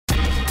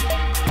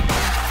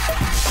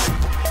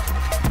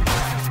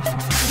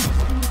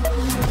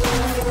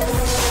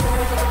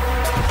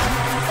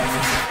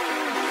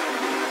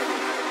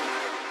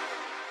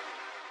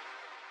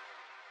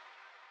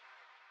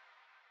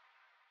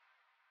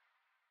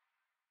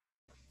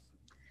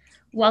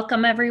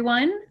Welcome,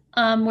 everyone.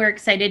 We're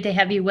excited to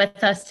have you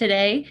with us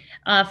today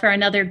for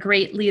another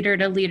great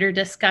leader-to-leader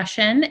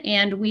discussion,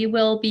 and we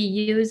will be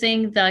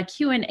using the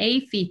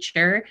Q&A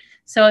feature.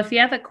 So if you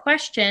have a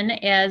question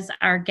as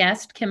our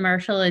guest, Kim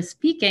Marshall, is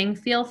speaking,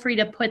 feel free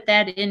to put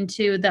that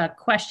into the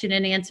question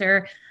and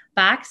answer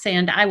box,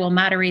 and I will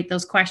moderate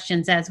those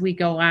questions as we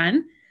go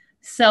on.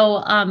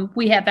 So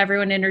we have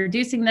everyone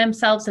introducing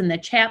themselves in the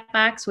chat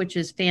box, which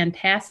is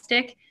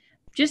fantastic.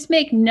 Just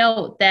make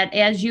note that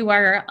as you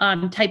are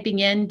typing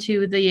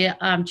into the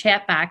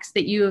chat box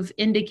that you have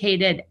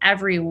indicated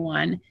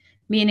everyone,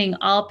 meaning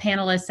all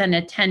panelists and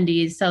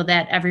attendees, so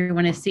that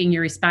everyone is seeing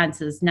your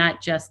responses,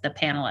 not just the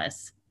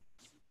panelists.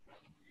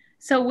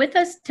 So with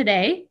us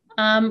today,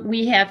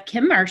 we have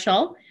Kim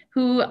Marshall,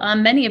 who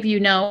many of you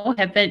know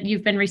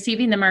you've been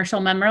receiving the Marshall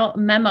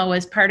Memo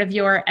as part of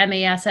your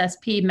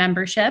MASSP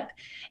membership.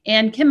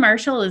 And Kim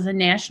Marshall is a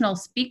national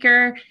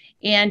speaker,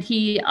 and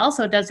he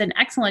also does an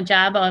excellent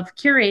job of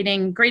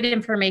curating great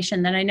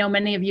information that I know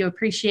many of you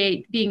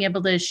appreciate being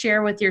able to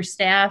share with your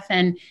staff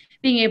and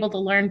being able to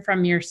learn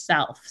from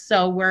yourself.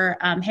 So we're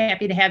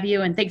happy to have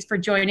you, and thanks for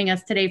joining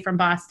us today from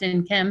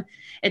Boston, Kim.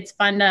 It's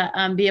fun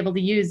to be able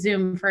to use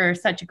Zoom for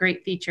such a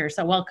great feature,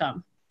 so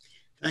welcome.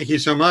 Thank you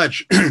so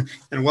much,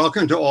 and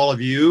welcome to all of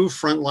you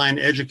frontline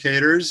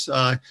educators.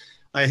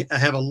 I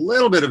have a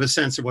little bit of a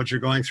sense of what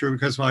you're going through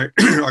because our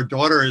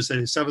daughter is a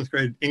 7th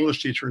grade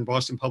English teacher in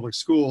Boston Public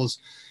Schools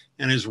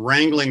and is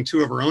wrangling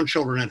 2 of her own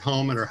children at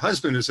home, and her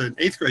husband is an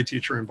 8th grade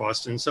teacher in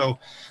Boston. So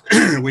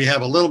we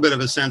have a little bit of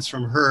a sense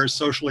from her,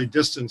 socially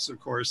distanced, of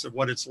course, of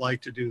what it's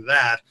like to do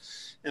that.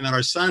 And then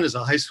our son is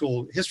a high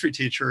school history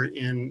teacher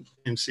in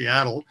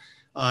Seattle.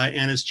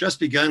 And it's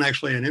just begun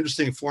actually an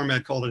interesting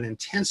format called an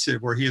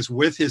intensive, where he is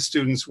with his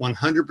students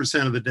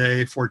 100% of the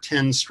day for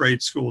 10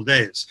 straight school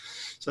days.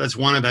 So that's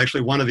one of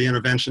the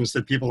interventions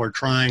that people are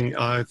trying,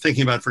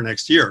 thinking about for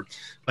next year,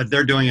 but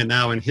they're doing it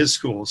now in his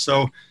school.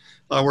 So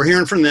we're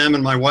hearing from them,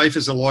 and my wife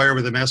is a lawyer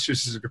with the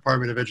Massachusetts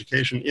Department of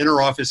Education in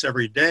her office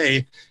every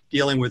day,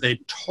 dealing with a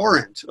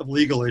torrent of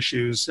legal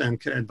issues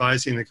and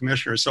advising the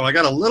commissioner. So I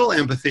got a little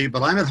empathy,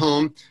 but I'm at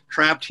home,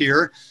 trapped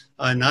here,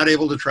 not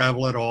able to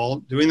travel at all,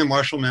 doing the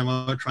Marshall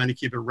Memo, trying to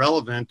keep it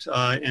relevant,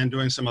 and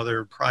doing some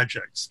other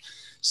projects.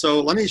 So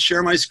let me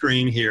share my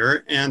screen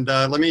here, and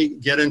let me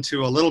get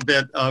into a little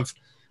bit of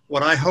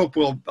what I hope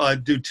will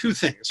do 2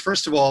 things.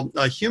 First of all,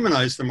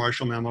 humanize the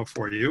Marshall Memo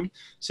for you,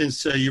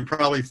 since you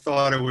probably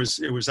thought it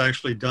was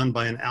actually done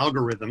by an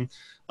algorithm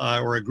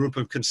or a group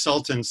of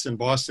consultants in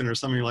Boston or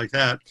something like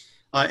that.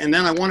 And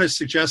then I want to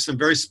suggest some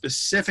very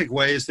specific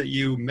ways that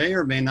you may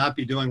or may not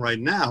be doing right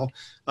now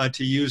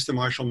to use the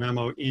Marshall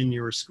Memo in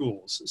your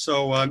schools.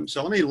 So,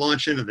 so let me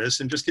launch into this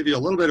and just give you a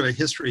little bit of a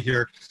history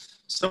here.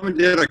 Someone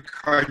did a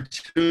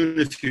cartoon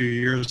a few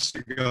years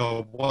ago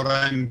of what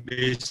I'm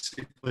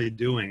basically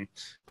doing.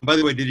 By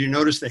the way, did you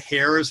notice the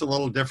hair is a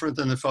little different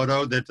than the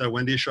photo that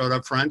Wendy showed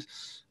up front?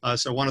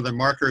 So one of the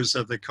markers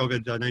of the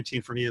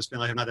COVID-19 for me has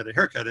been I have not had a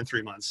haircut in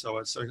 3 months. So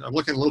I'm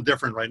looking a little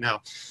different right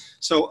now.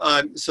 So,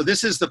 so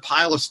this is the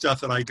pile of stuff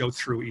that I go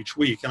through each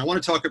week. And I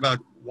want to talk about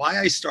why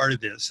I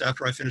started this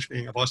after I finished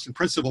being a Boston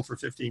principal for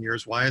 15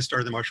 years, why I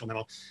started the Marshall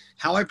Memo,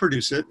 how I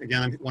produce it.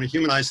 Again, I want to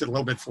humanize it a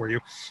little bit for you.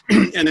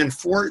 And then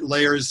 4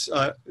 layers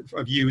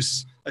of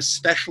use,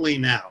 especially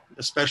now,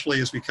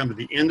 especially as we come to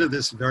the end of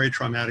this very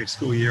traumatic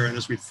school year and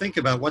as we think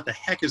about what the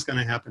heck is going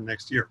to happen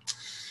next year.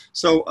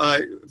 So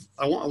I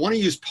want to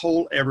use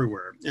poll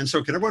everywhere. And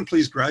so can everyone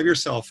please grab your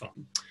cell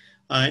phone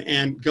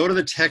and go to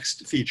the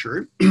text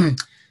feature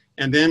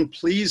and then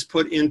please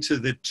put into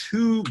the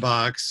to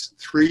box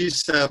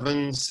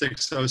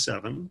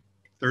 37607,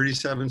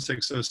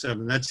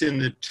 37607. That's in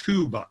the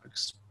to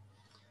box.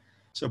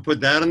 So put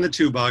that in the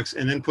to box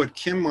and then put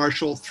Kim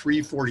Marshall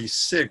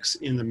 346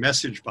 in the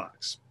message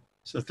box.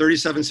 So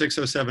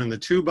 37607 in the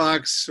to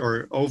box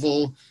or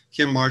oval,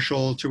 Kim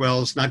Marshall, 2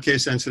 L's, not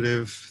case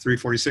sensitive,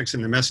 346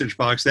 in the message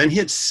box, then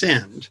hit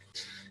send.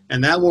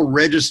 And that will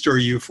register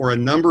you for a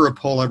number of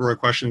poll everywhere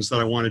questions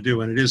that I want to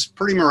do. And it is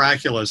pretty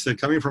miraculous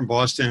that coming from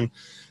Boston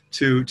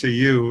to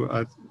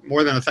you,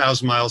 more than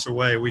 1,000 miles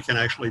away, we can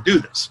actually do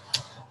this.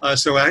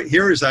 So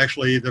here is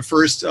actually the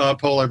first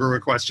poll everywhere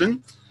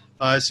question.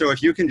 So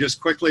if you can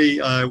just quickly,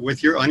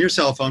 on your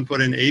cell phone,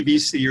 put in A, B,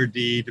 C, or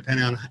D,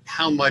 depending on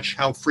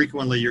how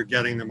frequently you're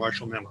getting the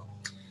Marshall Memo.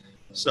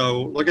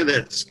 So look at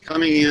this,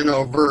 coming in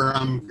over,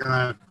 I'm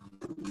gonna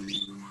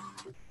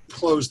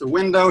close the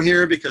window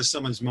here because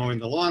someone's mowing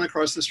the lawn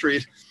across the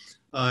street.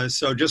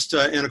 So just,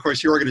 and of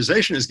course your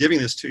organization is giving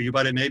this to you,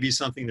 but it may be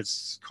something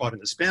that's caught in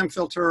the spam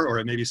filter, or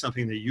it may be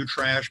something that you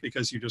trash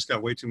because you just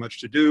got way too much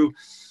to do.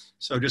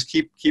 So just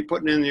keep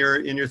putting in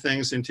your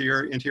things into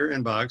your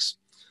inbox.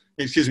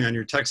 Excuse me, on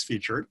your text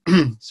feature.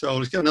 So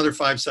let's get another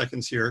 5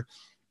 seconds here.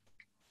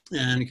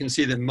 And you can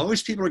see that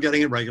most people are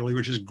getting it regularly,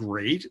 which is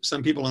great.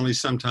 Some people only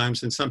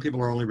sometimes, and some people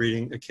are only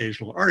reading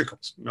occasional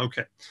articles.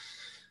 Okay.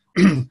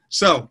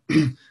 So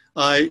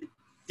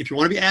if you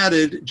want to be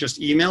added,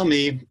 just email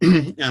me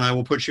and I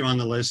will put you on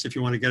the list. If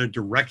you want to get it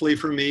directly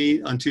from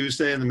me on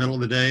Tuesday in the middle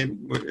of the day,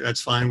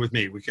 that's fine with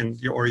me. We can,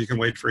 or you can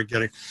wait for it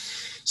getting.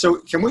 So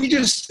can we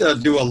just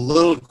do a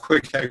little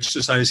quick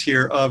exercise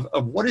here of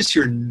what is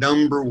your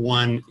number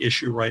one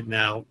issue right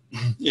now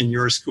in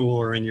your school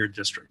or in your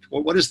district?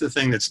 What is the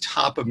thing that's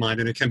top of mind?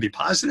 And it can be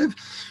positive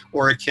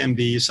or it can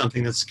be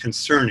something that's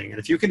concerning. And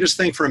if you can just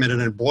think for a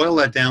minute and boil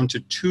that down to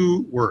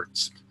 2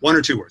 words, 1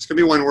 or 2 words. It can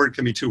be 1 word, it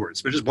can be 2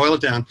 words, but just boil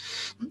it down.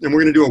 And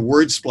we're going to do a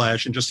word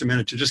splash in just a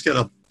minute to just get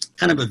a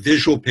kind of a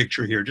visual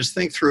picture here. Just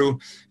think through,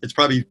 it's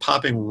probably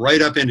popping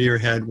right up into your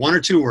head, 1 or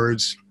 2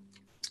 words.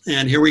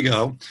 And here we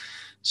go.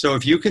 So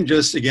if you can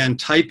just, again,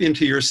 type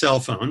into your cell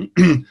phone,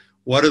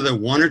 what are the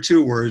 1 or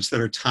 2 words that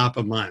are top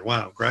of mind?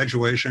 Wow,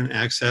 graduation,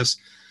 access,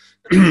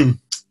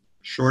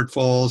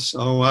 shortfalls.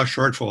 Oh, wow,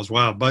 shortfalls.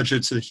 Wow,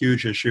 budget's a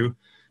huge issue.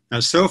 Now,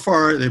 so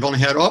far, they've only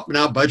had, oh,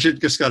 now budget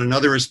just got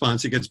another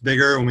response. It gets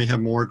bigger when we have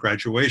more.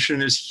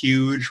 Graduation is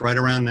huge right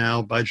around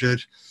now.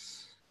 Budget,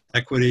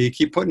 equity.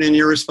 Keep putting in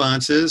your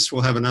responses.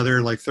 We'll have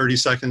another like 30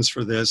 seconds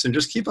for this. And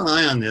just keep an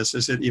eye on this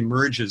as it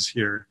emerges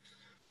here.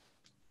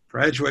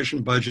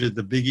 Graduation, budget,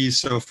 the biggie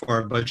so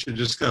far. Budget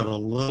just got a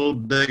little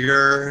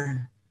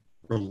bigger.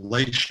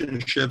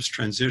 Relationships,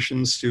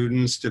 transitions,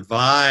 students,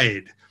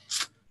 divide.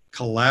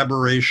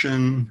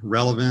 Collaboration,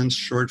 relevance,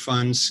 short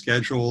funds,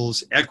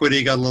 schedules.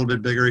 Equity got a little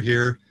bit bigger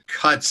here.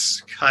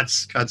 Cuts.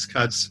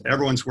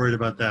 Everyone's worried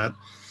about that.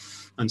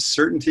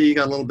 Uncertainty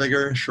got a little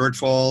bigger.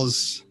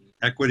 Shortfalls.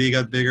 Equity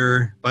got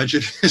bigger.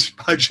 Budget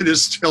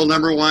is still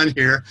number 1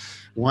 here.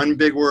 1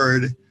 big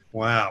word.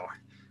 Wow.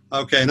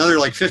 Okay, another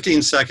like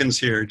 15 seconds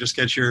here. Just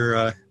get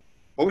your,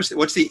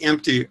 what's the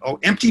empty? Oh,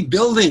 empty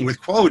building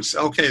with quotes.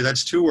 Okay,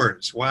 that's 2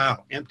 words.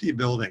 Wow, empty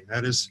building.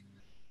 That is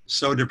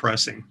so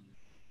depressing.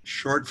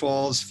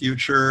 Shortfalls,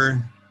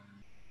 future.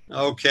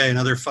 Okay,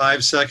 another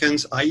 5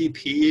 seconds.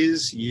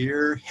 IEPs,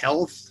 year,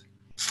 health.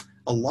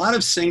 A lot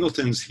of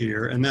singletons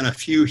here, and then a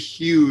few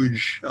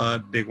huge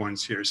big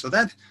ones here. So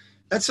that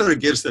sort of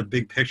gives the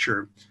big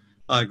picture.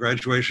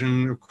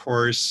 Graduation, of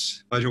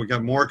course. Budget, we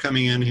got more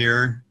coming in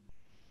here.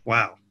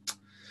 Wow.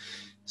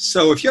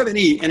 So if you have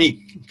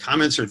any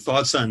comments or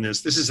thoughts on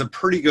this, this is a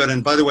pretty good,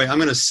 and by the way, I'm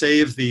going to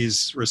save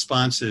these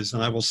responses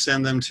and I will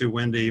send them to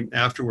Wendy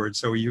afterwards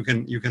so you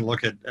can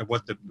look at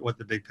what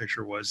the big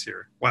picture was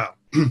here. Wow.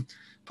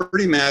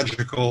 Pretty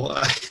magical.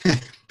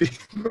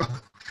 People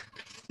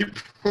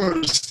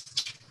are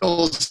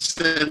still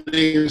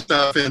sending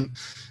stuff in.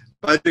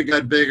 Budget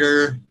got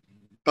bigger.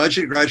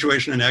 Budget,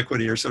 graduation, and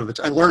equity are sort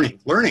of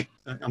learning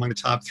among the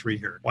top 3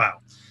 here.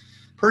 Wow.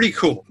 Pretty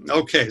cool.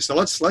 Okay, so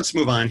let's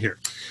move on here.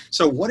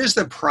 So what is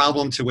the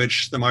problem to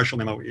which the Marshall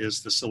Memo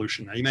is the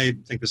solution? Now, you may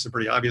think this is a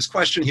pretty obvious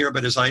question here,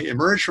 but as I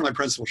emerged from my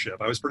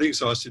principalship, I was pretty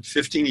exhausted.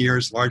 15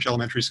 years, large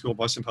elementary school,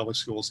 Boston Public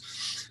Schools,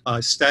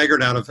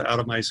 staggered out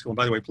of my school. And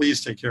by the way,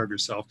 please take care of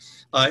yourself.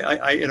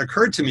 It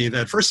occurred to me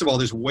that, first of all,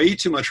 there's way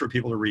too much for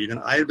people to read, and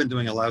I had been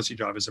doing a lousy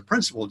job as a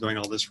principal doing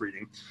all this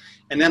reading.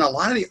 And then a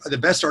lot of the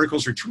best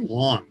articles are too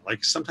long,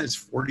 like sometimes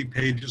 40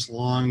 pages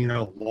long,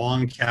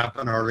 long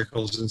Kaplan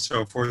articles and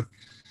so forth.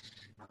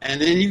 And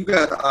then you've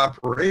got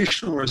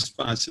operational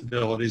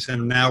responsibilities,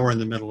 and now we're in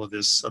the middle of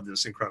this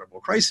incredible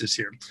crisis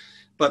here.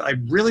 But I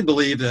really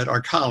believe that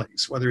our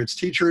colleagues, whether it's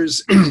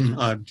teachers,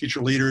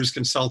 teacher leaders,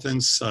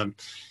 consultants,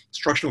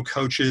 instructional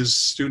coaches,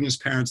 students,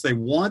 parents, they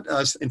want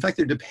us, in fact,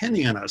 they're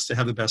depending on us to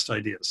have the best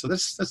ideas. So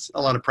that's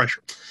a lot of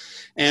pressure.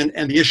 And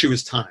the issue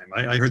is time.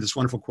 I heard this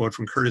wonderful quote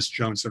from Curtis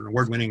Jones, an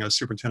award-winning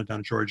superintendent down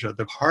in Georgia.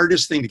 The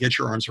hardest thing to get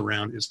your arms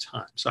around is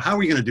time. So how are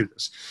we going to do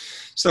this?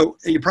 So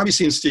you've probably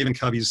seen Stephen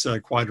Covey's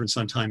quadrants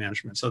on time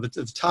management. So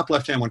the top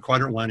left-hand one,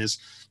 quadrant 1, is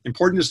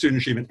important to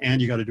student achievement,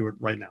 and you got to do it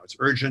right now. It's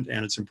urgent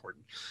and it's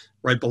important.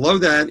 Right below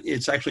that,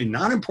 it's actually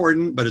not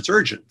important, but it's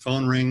urgent.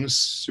 Phone rings,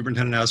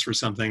 superintendent asks for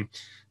something.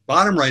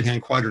 Bottom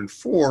right-hand quadrant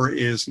 4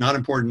 is not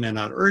important and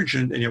not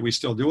urgent, and yet we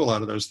still do a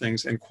lot of those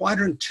things. And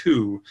quadrant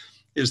 2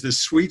 is the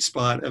sweet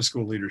spot of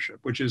school leadership,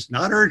 which is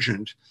not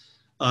urgent,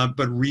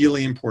 but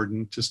really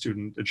important to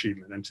student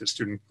achievement and to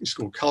student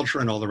school culture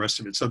and all the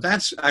rest of it. So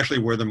that's actually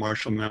where the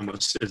Marshall Memo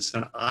sits,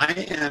 and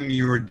I am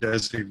your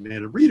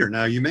designated reader.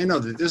 Now, you may know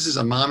that this is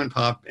a mom and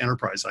pop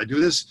enterprise. I do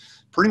this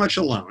pretty much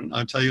alone.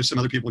 I'll tell you some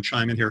other people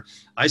chime in here.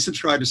 I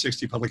subscribe to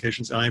 60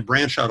 publications, and I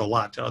branch out a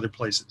lot to other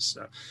places.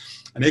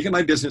 I make it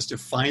my business to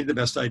find the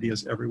best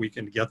ideas every week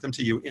and get them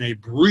to you in a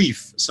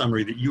brief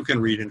summary that you can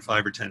read in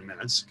 5 or 10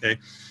 minutes, okay?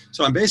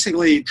 So I'm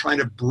basically trying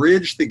to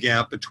bridge the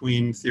gap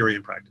between theory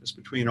and practice,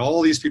 between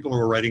all these people who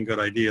are writing good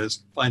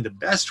ideas, find the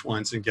best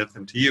ones and get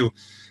them to you.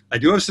 I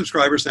do have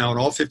subscribers now in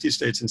all 50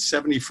 states and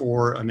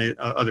 74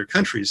 other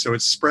countries, so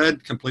it's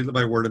spread completely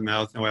by word of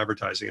mouth, no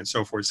advertising and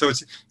so forth. So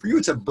for you,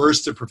 it's a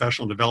burst of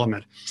professional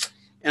development.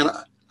 And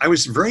I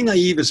was very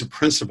naive as a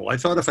principal. I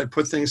thought if I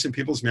put things in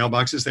people's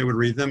mailboxes, they would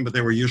read them, but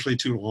they were usually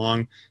too long.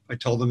 If I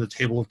told them the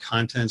table of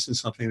contents and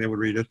something, they would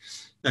read it.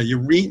 Now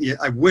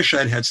I wish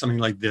I'd had something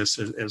like this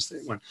as they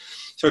went.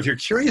 So if you're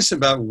curious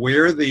about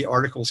where the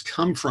articles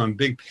come from,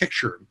 big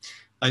picture,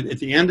 at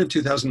the end of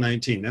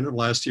 2019, end of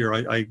last year,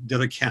 I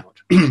did a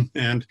count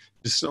and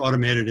it's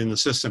automated in the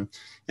system.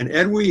 And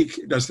Ed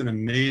Week does an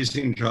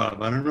amazing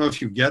job. I don't know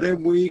if you get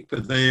Ed Week,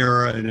 but they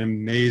are an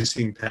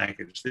amazing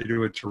package. They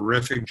do a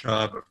terrific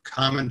job of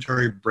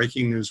commentary,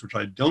 breaking news, which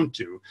I don't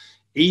do.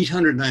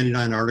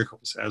 899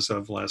 articles as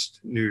of last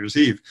New Year's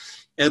Eve.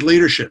 Ed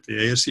Leadership, the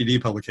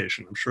ASCD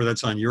publication. I'm sure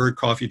that's on your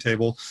coffee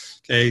table.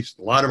 Okay,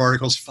 a lot of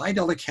articles. Phi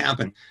Delta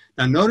Kappan.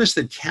 Now notice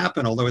that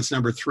Kappan, although it's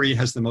number 3,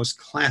 has the most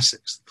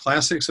classics.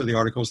 Classics are the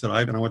articles that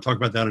and I want to talk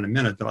about that in a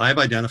minute, that I've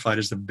identified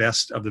as the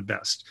best of the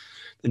best.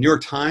 The New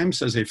York Times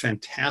does a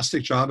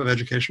fantastic job of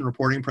education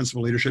reporting,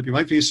 principal leadership. You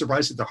might be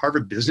surprised at the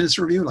Harvard Business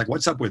Review, like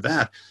what's up with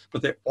that?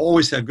 But they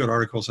always have good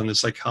articles on the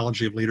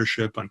psychology of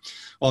leadership, on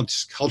all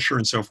culture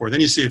and so forth. Then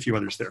you see a few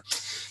others there.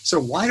 So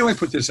why do I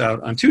put this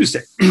out on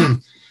Tuesday?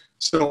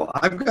 So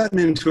I've gotten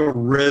into a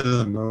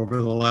rhythm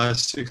over the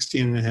last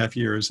 16 and a half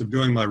years of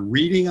doing my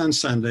reading on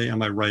Sunday and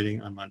my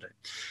writing on Monday.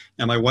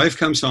 And my wife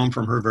comes home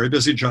from her very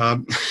busy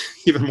job,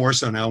 even more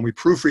so now, and we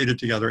proofread it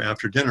together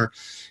after dinner.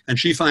 And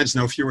she finds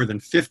no fewer than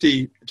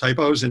 50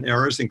 typos and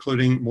errors,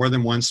 including more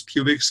than once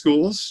pubic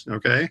schools,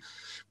 okay?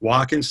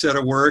 Walk instead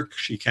of work.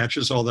 She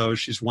catches all those.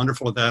 She's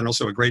wonderful at that, and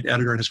also a great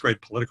editor and has great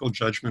political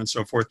judgment and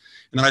so forth.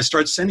 And then I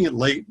start sending it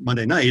late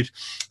Monday night,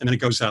 and then it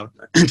goes out.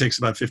 It takes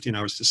about 15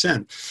 hours to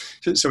send.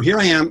 So here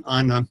I am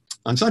on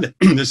Sunday.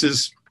 This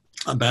is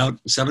about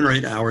 7 or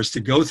 8 hours to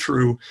go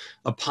through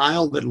a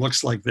pile that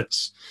looks like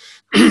this.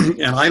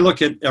 And I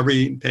look at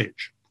every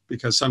page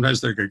because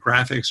sometimes they're good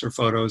graphics or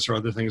photos or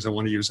other things I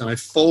want to use, and I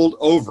fold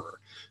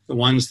over the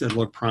ones that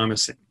look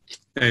promising.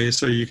 Okay,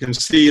 so you can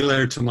see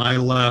there to my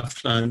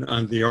left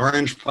on the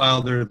orange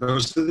pile there,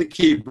 those are the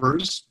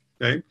keepers,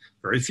 okay,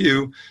 very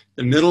few.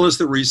 The middle is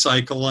the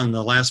recycle, and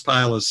the last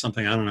pile is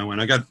something, I don't know,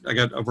 and I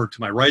got over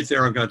to my right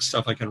there, I've got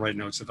stuff I can write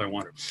notes if I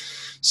want to.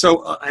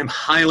 So I'm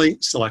highly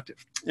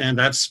selective, and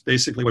that's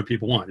basically what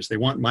people want, is they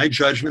want my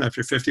judgment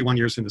after 51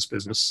 years in this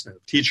business,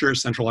 teacher,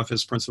 central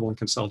office, principal, and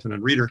consultant,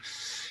 and reader.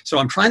 So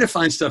I'm trying to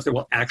find stuff that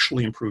will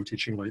actually improve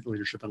teaching,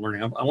 leadership, and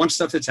learning. I want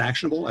stuff that's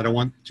actionable. I don't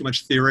want too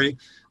much theory.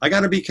 I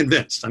got to be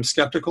convinced. I'm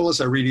skeptical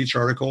as I read each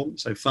article,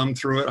 as I thumb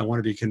through it. I want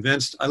to be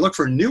convinced. I look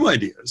for new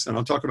ideas, and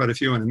I'll talk about a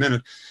few in a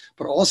minute,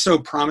 but also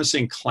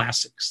promising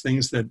classics,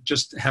 things that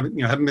just haven't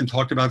been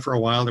talked about for a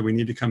while that we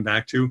need to come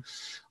back to.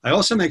 I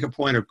also make a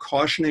point of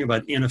cautioning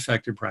about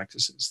ineffective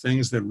practices,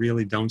 things that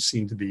really don't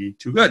seem to be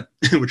too good,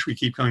 which we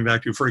keep coming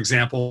back to. For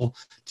example,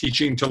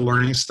 teaching to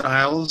learning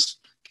styles,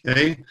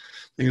 okay?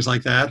 Things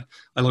like that.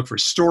 I look for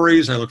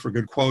stories. I look for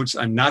good quotes.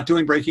 I'm not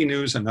doing breaking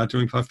news. I'm not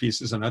doing puff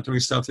pieces. I'm not doing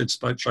stuff that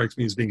strikes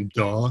me as being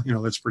duh.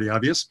 That's pretty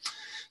obvious.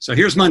 So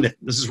here's Monday.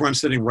 This is where I'm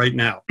sitting right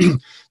now.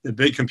 The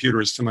big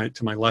computer is to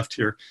my left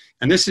here.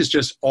 And this is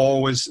just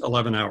always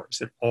 11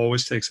 hours. It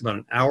always takes about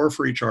an hour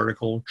for each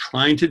article,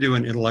 trying to do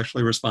an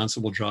intellectually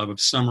responsible job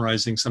of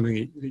summarizing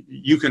something that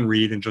you can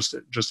read in just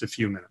a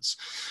few minutes.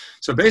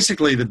 So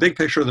basically, the big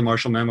picture of the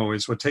Marshall Memo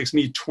is what takes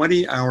me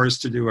 20 hours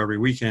to do every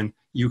weekend,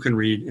 you can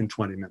read in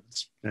 20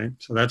 minutes. Okay?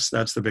 So that's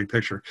the big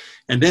picture.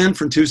 And then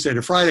from Tuesday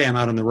to Friday, I'm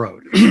out on the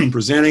road,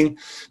 presenting,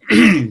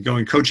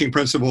 going coaching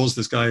principles.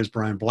 This guy is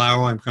Brian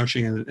Blau. I'm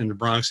coaching in the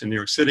Bronx in New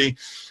York City,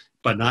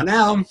 but not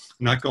now. I'm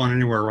not going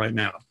anywhere right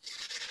now.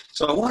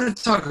 So I want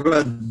to talk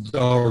about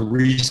the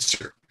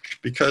research,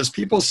 because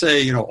people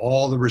say,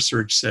 all the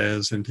research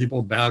says, and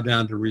people bow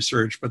down to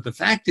research. But the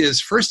fact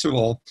is, first of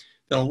all,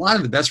 that a lot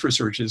of the best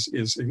research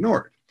is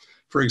ignored.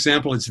 For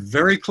example, it's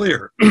very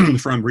clear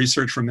from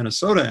research from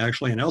Minnesota,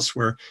 actually, and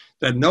elsewhere,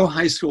 that no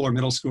high school or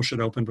middle school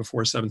should open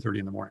before 7:30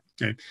 in the morning.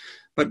 Okay,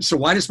 but so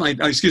why does before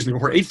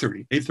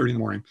 8:30 in the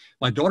morning?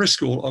 My daughter's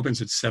school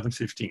opens at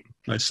 7:15.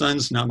 My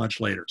son's not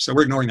much later. So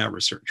we're ignoring that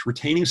research.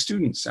 Retaining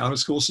students, out of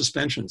school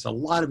suspensions, a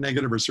lot of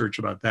negative research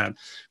about that.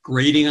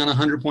 Grading on a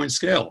 100-point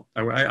scale.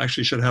 I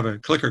actually should have a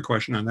clicker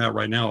question on that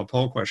right now, a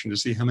poll question, to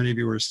see how many of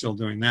you are still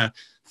doing that.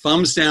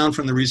 Thumbs down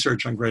from the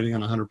research on grading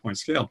on a 100-point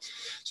scale.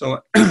 So,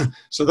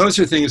 so those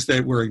are things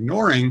that we're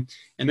ignoring.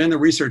 And then the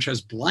research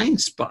has blind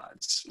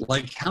spots,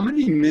 like how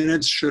many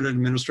minutes should an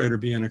administrator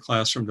be in a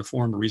classroom to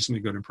form a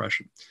reasonably good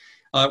impression?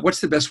 What's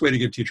the best way to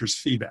give teachers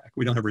feedback?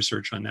 We don't have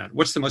research on that.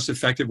 What's the most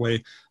effective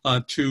way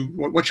what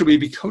should we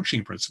be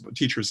coaching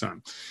teachers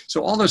on?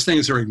 So all those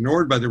things are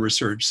ignored by the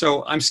research.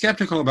 So I'm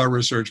skeptical about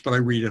research, but I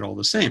read it all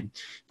the same.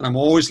 And I'm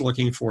always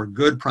looking for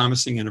good,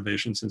 promising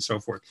innovations and so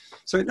forth.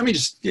 So let me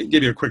just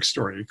give you a quick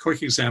story, a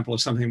quick example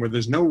of something where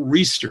there's no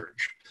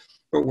research,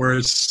 but where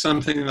it's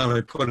something that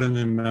I put in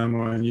the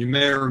memo, and you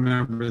may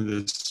remember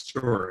this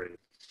story.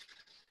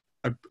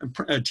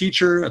 A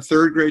teacher, a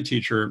third grade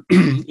teacher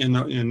in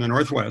the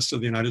Northwest of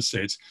the United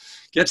States,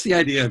 gets the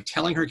idea of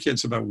telling her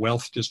kids about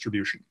wealth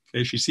distribution.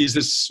 Okay, she sees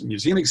this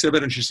museum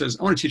exhibit and she says,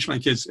 I want to teach my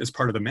kids as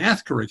part of the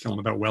math curriculum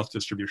about wealth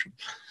distribution.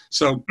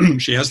 So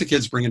she has the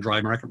kids bring in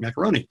dry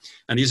macaroni.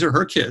 And these are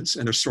her kids,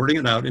 and they're sorting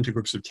it out into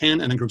groups of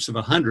 10 and in groups of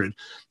 100.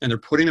 And they're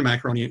putting the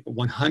macaroni,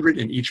 100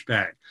 in each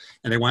bag.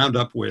 And they wound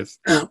up with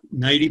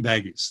 90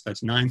 baggies.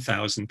 That's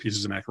 9,000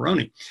 pieces of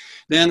macaroni.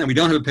 Then, and we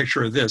don't have a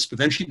picture of this, but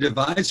then she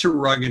divides her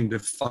rug into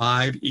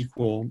 5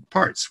 equal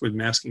parts with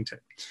masking tape.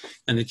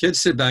 And the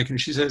kids sit back and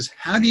she says,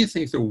 how do you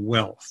think the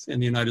wealth in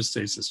the United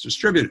States is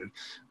distributed?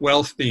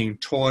 Wealth being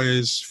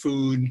toys,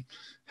 food,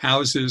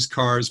 houses,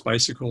 cars,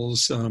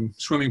 bicycles,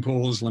 swimming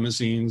pools,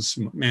 limousines,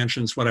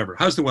 mansions, whatever.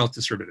 How's the wealth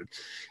distributed?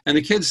 And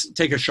the kids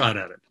take a shot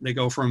at it. They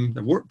go from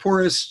the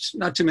poorest,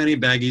 not too many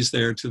baggies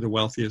there, to the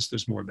wealthiest,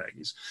 there's more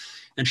baggies.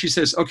 And she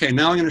says, okay,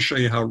 now I'm going to show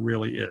you how it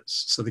really is.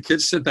 So the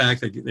kids sit back,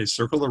 they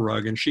circle the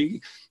rug, and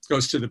she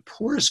goes to the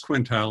poorest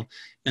quintile,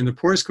 and the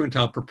poorest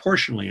quintile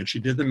proportionally, and she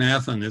did the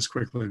math on this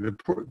quickly, the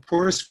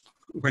poorest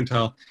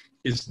quintile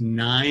is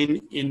 9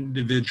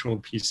 individual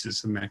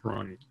pieces of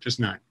macaroni, just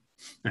 9.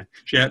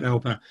 She had to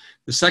open up.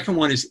 The second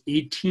one is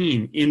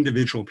 18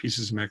 individual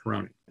pieces of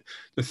macaroni.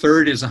 The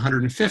third is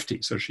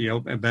 150, so she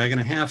opened a bag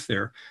and a half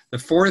there. The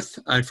fourth,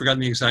 I've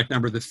forgotten the exact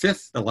number. The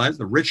fifth,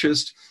 the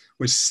richest,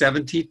 was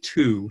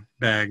 72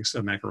 bags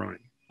of macaroni.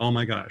 Oh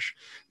my gosh.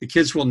 The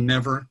kids will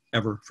never,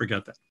 ever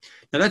forget that.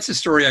 Now that's a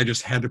story I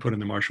just had to put in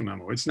the Marshall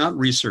Memo. It's not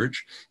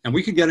research, and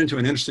we could get into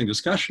an interesting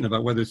discussion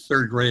about whether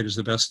 3rd grade is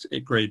the best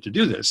grade to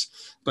do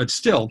this, but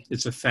still,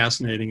 it's a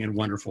fascinating and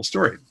wonderful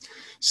story.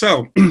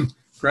 So,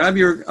 grab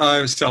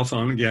your cell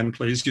phone again,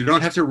 please. You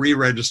don't have to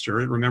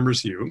re-register. It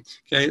remembers you.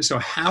 Okay, so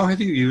how have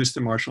you used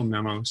the Marshall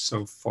Memo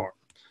so far?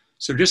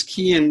 So just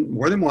key in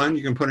more than one.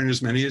 You can put in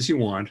as many as you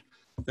want,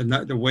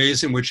 the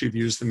ways in which you've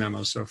used the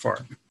memo so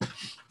far.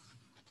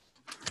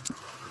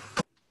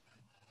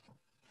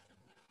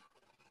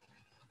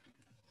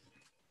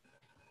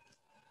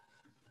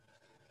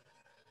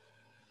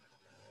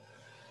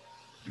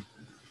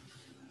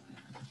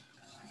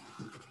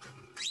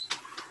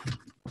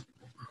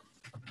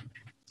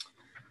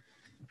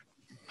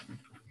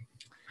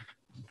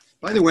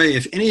 By the way,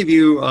 if any of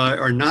you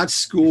are not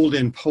schooled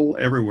in Poll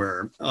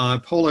Everywhere,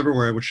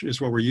 which is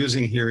what we're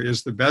using here,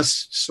 is the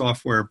best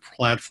software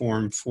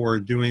platform for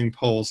doing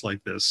polls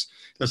like this.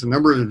 It has a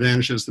number of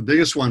advantages, the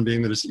biggest one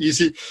being that it's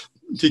easy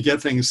to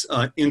get things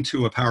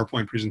into a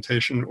PowerPoint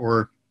presentation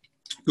or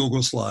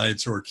Google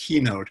Slides or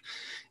Keynote.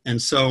 And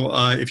so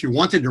if you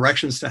want the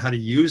directions to how to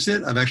use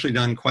it, I've actually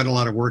done quite a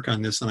lot of work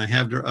on this, and I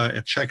have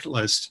a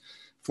checklist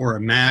for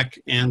a Mac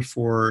and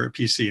for a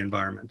PC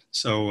environment.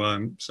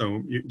 So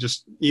so you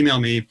just email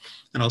me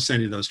and I'll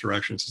send you those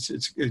directions.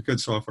 It's good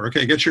software.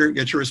 Okay, get your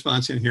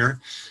response in here.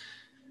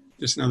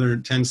 Just another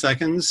 10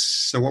 seconds.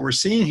 So what we're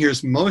seeing here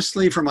is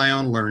mostly for my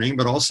own learning,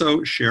 but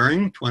also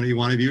sharing,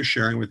 21 of you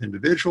sharing with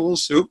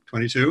individuals,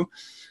 22,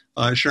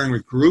 sharing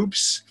with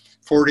groups,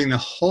 forwarding the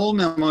whole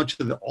memo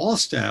to all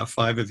staff,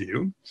 5 of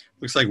you.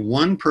 Looks like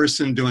 1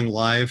 person doing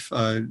live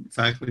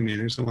faculty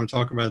meetings. I want to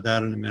talk about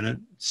that in a minute.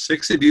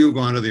 6 of you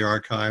go onto the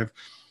archive.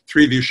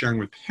 3 of you sharing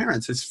with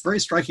parents. It's very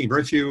striking,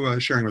 very few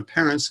sharing with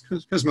parents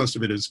because most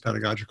of it is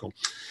pedagogical.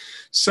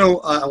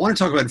 So I want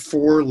to talk about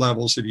 4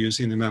 levels of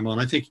using the memo,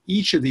 and I think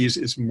each of these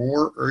is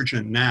more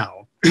urgent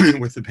now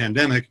with the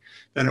pandemic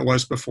than it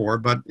was before,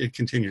 but it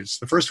continues.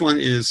 The first one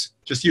is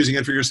just using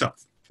it for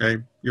yourself,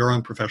 okay? Your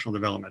own professional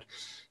development.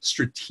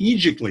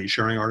 Strategically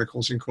sharing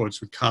articles and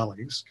quotes with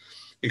colleagues.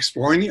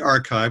 Exploring the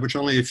archive, which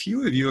only a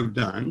few of you have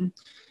done.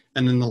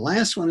 And then the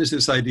last one is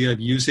this idea of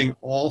using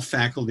all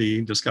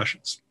faculty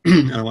discussions.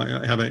 And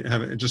I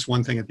have just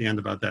one thing at the end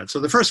about that. So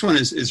the first one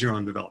is your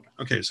own development.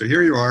 Okay, so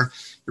here you are.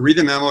 You read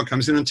the memo. It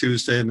comes in on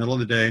Tuesday, middle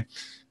of the day.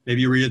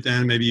 Maybe you read it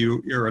then. Maybe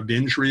you're a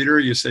binge reader.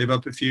 You save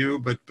up a few,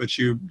 but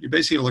you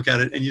basically look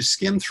at it and you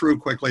skim through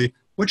quickly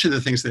which are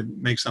the things that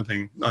make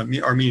something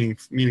are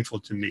meaningful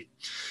to me.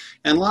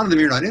 And a lot of them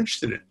you're not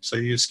interested in, so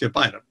you skip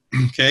by them,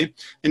 okay?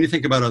 And you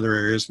think about other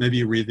areas. Maybe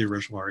you read the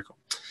original article.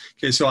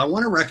 Okay, so I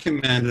want to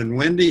recommend, and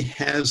Wendy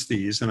has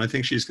these, and I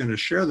think she's going to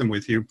share them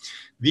with you.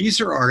 These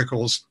are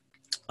articles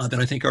that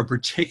I think are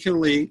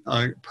particularly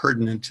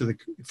pertinent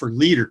for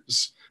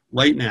leaders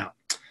right now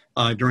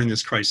during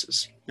this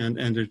crisis.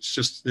 And it's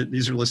just that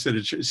these are listed.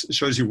 It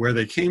shows you where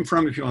they came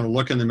from. If you want to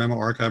look in the memo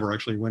archive, or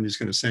actually Wendy's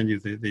going to send you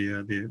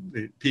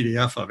the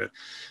PDF of it.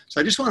 So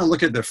I just want to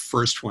look at the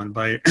first one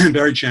by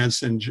Barry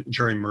Jansen,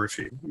 Jerry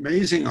Murphy.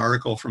 Amazing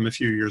article from a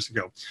few years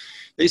ago.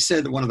 They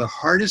said that one of the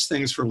hardest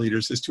things for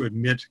leaders is to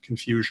admit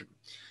confusion.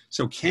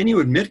 So can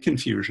you admit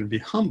confusion, be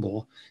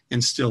humble,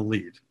 and still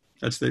lead?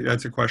 That's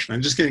the question.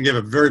 I'm just going to give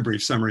a very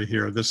brief summary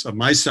here of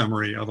my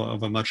summary of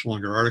a much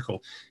longer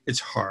article.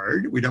 It's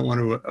hard. We don't want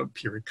to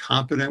appear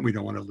incompetent. We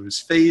don't want to lose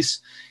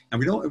face,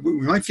 and we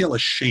might feel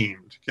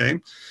ashamed.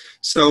 Okay,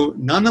 so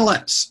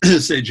nonetheless,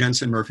 say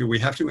Jensen Murphy, we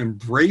have to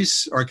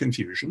embrace our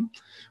confusion.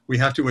 We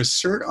have to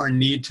assert our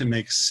need to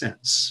make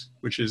sense,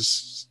 which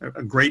is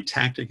a great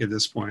tactic at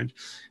this point.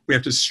 We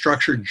have to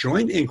structure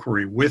joint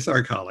inquiry with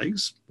our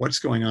colleagues. What's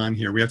going on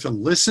here? We have to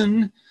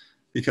listen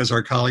because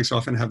our colleagues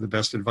often have the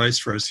best advice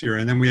for us here.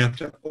 And then we have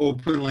to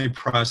openly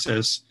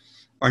process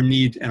our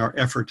need and our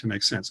effort to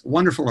make sense.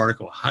 Wonderful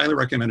article, highly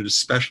recommended,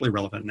 especially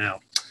relevant now.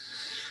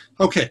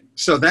 Okay,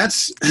 so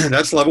that's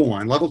level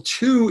one. Level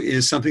two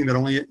is something that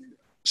only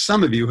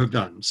some of you have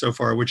done so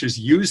far, which is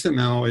use the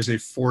memo as a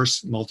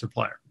force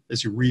multiplier.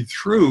 As you read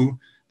through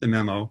the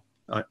memo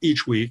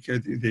each week,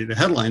 the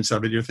headlines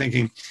of it, you're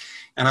thinking,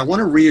 and I want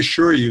to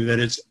reassure you that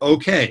it's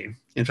okay.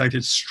 In fact,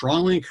 it's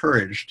strongly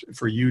encouraged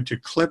for you to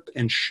clip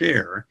and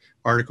share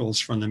articles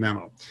from the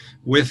memo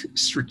with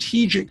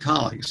strategic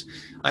colleagues.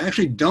 I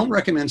actually don't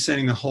recommend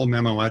sending the whole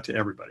memo out to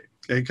everybody,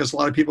 okay? Because a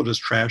lot of people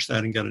just trash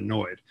that and get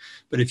annoyed.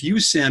 But if you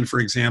send, for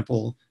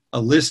example, a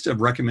list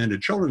of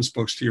recommended children's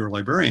books to your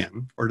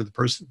librarian or to the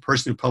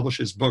person who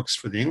publishes books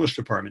for the English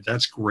department,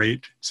 that's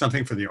great.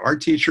 Something for the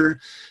art teacher,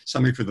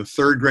 something for the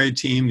third grade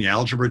team, the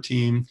algebra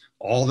team,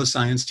 all the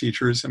science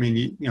teachers. I mean,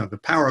 you know, the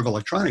power of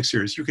electronics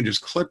here is you can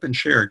just clip and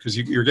share because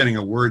you're getting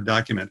a Word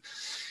document.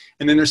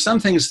 And then there's some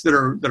things that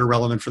are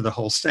relevant for the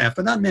whole staff,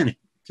 but not many.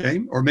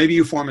 Okay, or maybe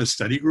you form a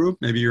study group,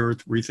 maybe you're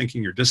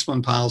rethinking your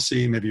discipline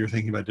policy, maybe you're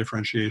thinking about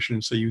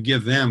differentiation, so you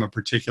give them a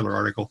particular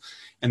article,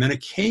 and then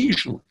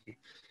occasionally,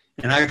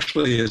 and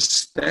actually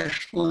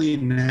especially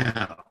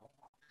now,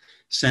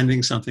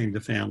 sending something to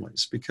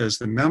families, because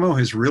the memo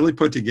has really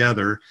put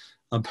together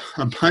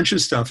a bunch of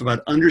stuff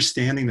about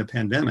understanding the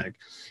pandemic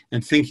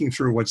and thinking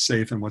through what's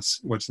safe and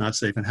what's not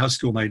safe and how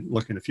school might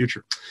look in the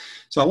future.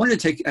 So I wanted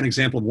to take an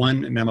example of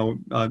one memo.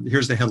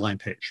 Here's the headline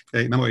page.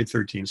 Okay, Memo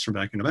 813 is from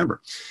back in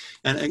November.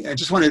 And I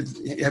just want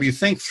to have you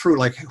think through,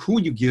 like, who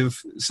would you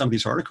give some of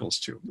these articles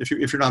to if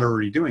you're not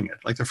already doing it?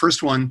 Like, the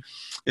first one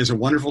is a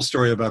wonderful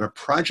story about a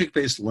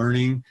project-based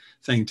learning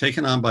thing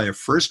taken on by a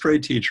first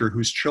grade teacher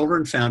whose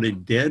children found a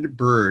dead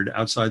bird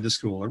outside the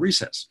school at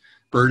recess.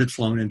 Bird had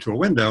flown into a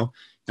window,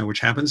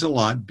 which happens a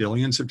lot,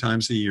 billions of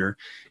times a year.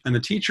 And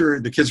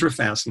the kids were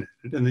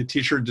fascinated, and the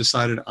teacher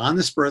decided on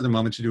the spur of the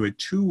moment to do a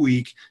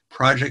 2-week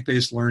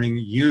project-based learning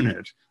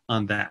unit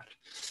on that.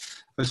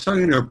 I was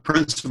talking to a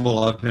principal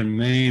up in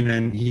Maine,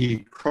 and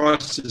he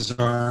crossed his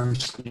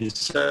arms and he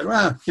said,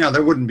 well, you know,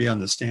 that wouldn't be on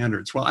the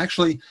standards. Well,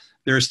 actually,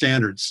 there are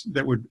standards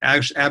that would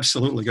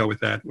absolutely go with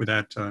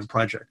that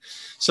project.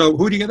 So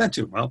who do you give that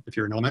to? Well, if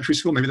you're in elementary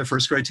school, maybe the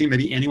first grade team,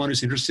 maybe anyone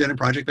who's interested in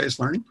project-based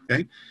learning,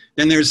 okay?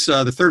 Then there's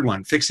the third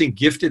one, fixing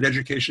gifted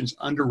education's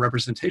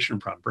underrepresentation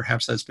problem.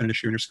 Perhaps that's been an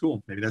issue in your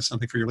school. Maybe that's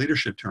something for your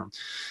leadership term.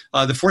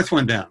 The fourth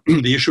one down,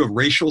 the issue of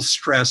racial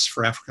stress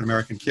for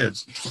African-American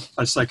kids.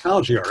 A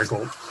psychology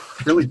article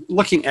really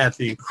looking at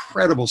the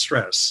incredible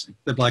stress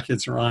that Black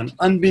kids are on,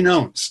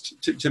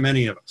 unbeknownst to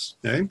many of us,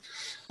 okay?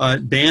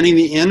 Banning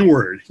the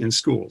N-word in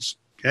schools,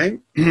 okay?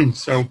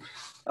 So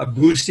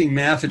boosting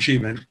math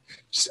achievement,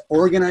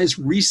 organize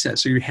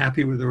recess. Are you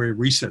happy with the way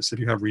recess, if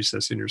you have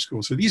recess in your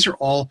school? So these are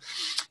all,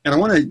 and I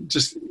want to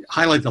just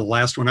highlight the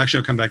last one. Actually,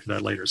 I'll come back to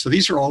that later. So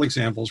these are all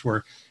examples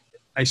where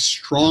I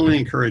strongly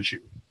encourage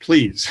you,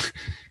 please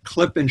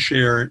clip and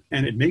share,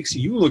 and it makes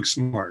you look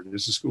smart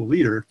as a school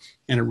leader,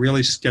 and it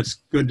really gets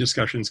good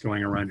discussions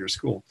going around your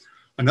school.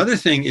 Another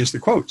thing is the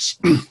quotes.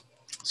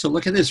 So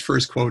look at this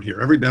first quote here.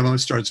 Every memo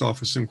starts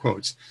off with some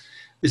quotes.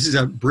 This is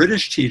a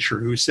British teacher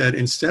who said,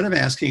 instead of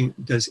asking,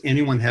 does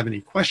anyone have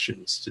any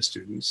questions to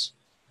students,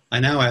 I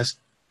now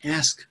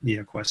ask me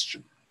a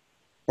question,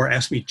 or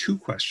ask me 2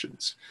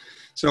 questions.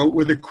 So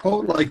with a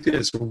quote like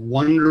this, a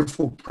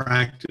wonderful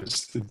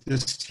practice that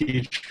this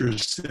teacher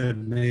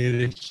said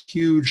made a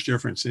huge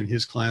difference in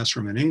his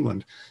classroom in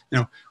England.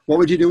 Now, what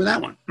would you do with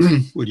that one?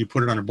 Would you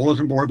put it on a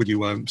bulletin board? Would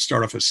you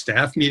start off a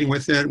staff meeting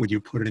with it? Would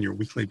you put it in your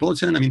weekly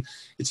bulletin? I mean,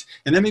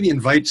 and then maybe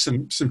invite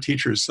some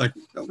teachers, like,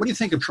 what do you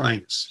think of trying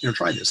this? You know,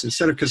 try this.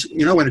 Instead of, because,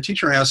 you know, when a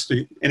teacher asks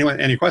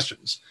anyone any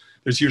questions,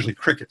 there's usually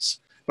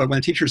crickets. But when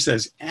a teacher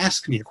says,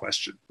 ask me a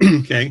question,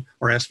 okay,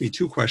 or ask me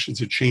 2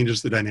 questions, it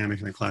changes the dynamic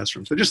in the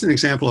classroom. So just an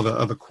example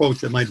of a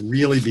quote that might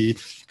really be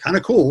kind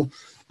of cool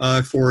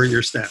for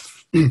your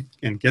staff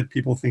and get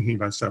people thinking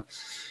about stuff.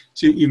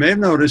 So you may have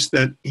noticed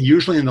that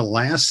usually in the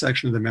last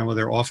section of the memo,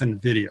 there are often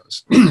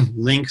videos,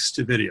 links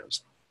to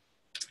videos.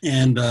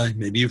 And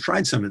maybe you've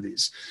tried some of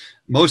these.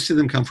 Most of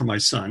them come from my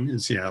son in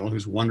Seattle,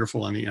 who's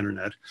wonderful on the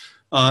internet.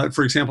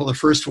 For example, the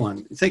first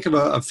one, think of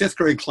a 5th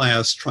grade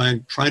class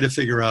trying to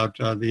figure out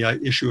the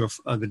issue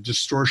of the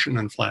distortion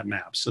on flat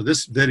maps. So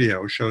this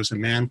video shows a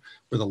man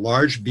with a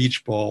large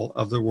beach ball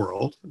of the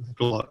world.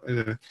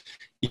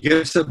 He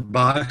gets a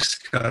box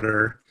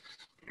cutter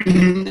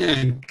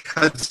and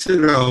cuts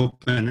it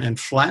open and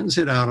flattens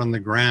it out on the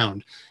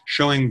ground,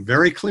 showing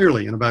very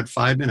clearly in about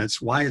 5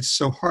 minutes why it's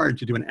so hard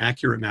to do an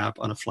accurate map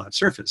on a flat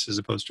surface as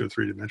opposed to a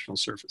 3-dimensional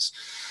surface.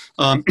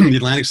 The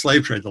Atlantic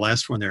slave trade, the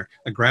last one there,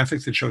 a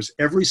graphic that shows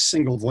every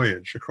single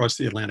voyage across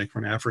the Atlantic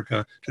from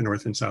Africa to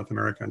North and South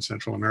America and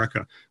Central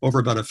America over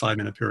about a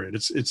 5-minute period.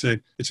 It's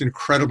an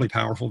incredibly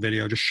powerful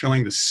video just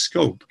showing the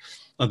scope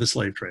of the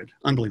slave trade.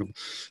 Unbelievable.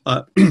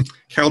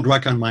 Carol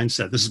Dweck on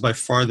mindset. This is by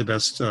far the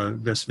best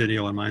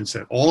video on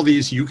mindset. All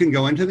these, you can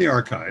go into the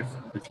archive.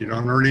 If you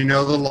don't already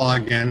know the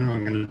login,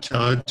 I'm going to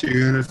tell it to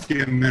you in a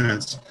few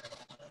minutes.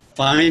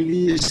 Find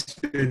these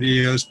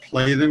videos,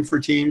 play them for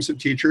teams of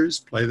teachers,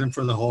 play them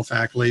for the whole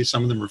faculty.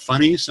 Some of them are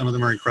funny, some of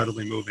them are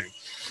incredibly moving.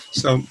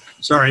 So,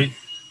 sorry,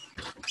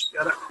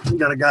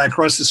 got a guy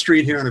across the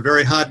street here on a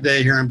very hot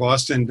day here in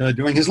Boston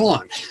doing his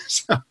lawn.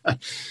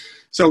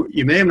 So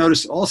you may have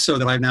noticed also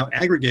that I've now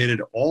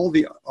aggregated all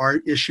the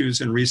art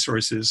issues and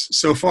resources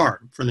so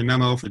far for the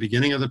memo for the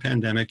beginning of the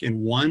pandemic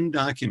in one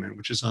document,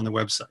 which is on the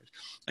website.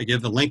 I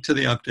give the link to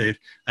the update.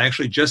 I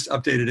actually just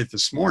updated it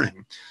this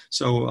morning.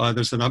 So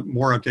there's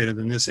more updated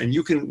than this. And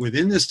you can,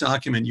 within this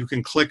document, you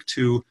can click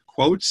to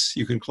quotes,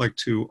 you can click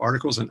to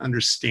articles on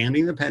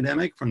understanding the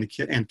pandemic from the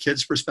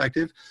kids'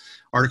 perspective,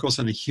 articles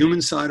on the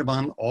human side of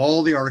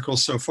all the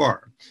articles so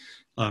far.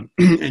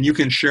 And you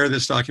can share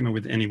this document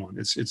with anyone.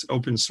 It's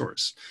open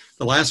source.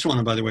 The last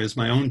one, by the way, is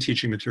my own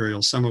teaching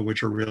materials, some of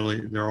which are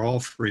they're all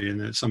free,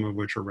 and some of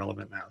which are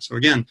relevant now. So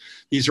again,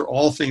 these are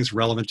all things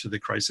relevant to the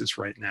crisis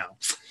right now.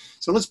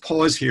 So let's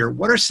pause here.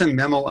 What are some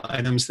memo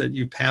items that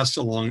you passed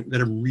along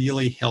that have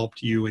really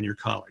helped you and your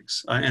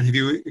colleagues? And have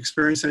you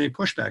experienced any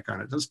pushback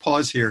on it? Let's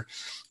pause here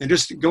and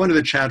just go into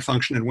the chat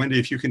function. And Wendy,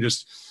 if you can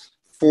just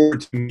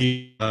forward to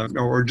me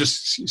or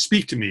just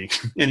speak to me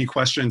any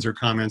questions or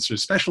comments,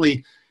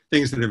 especially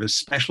things that have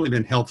especially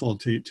been helpful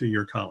to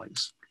your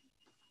colleagues.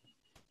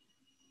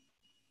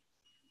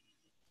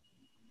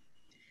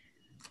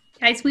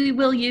 Guys, we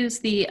will use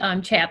the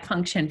chat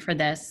function for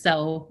this,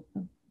 so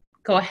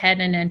go ahead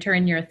and enter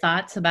in your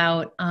thoughts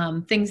about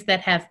things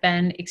that have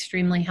been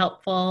extremely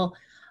helpful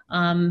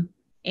and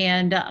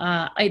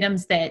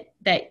items that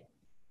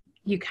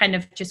you kind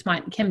of just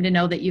want Kim to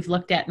know that you've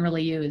looked at and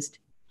really used.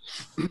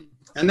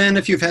 And then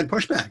if you've had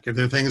pushback, if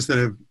there are things that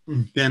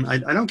have been, I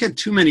don't get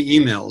too many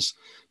emails,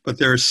 but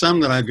there are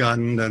some that I've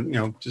gotten that, you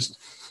know, just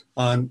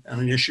on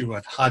an issue,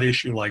 a hot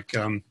issue like,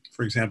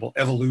 for example,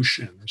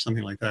 evolution or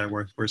something like that,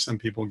 where some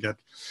people get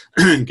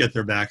get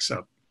their backs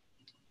up.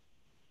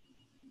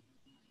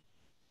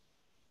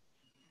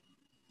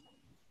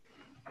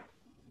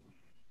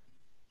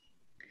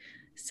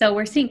 So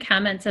we're seeing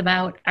comments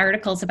about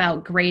articles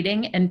about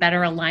grading and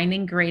better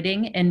aligning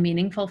grading and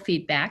meaningful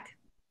feedback.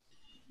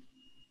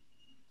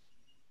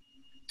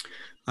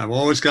 I've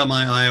always got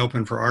my eye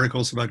open for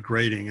articles about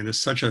grading. It is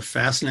such a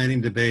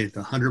fascinating debate,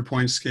 the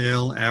 100-point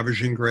scale,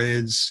 averaging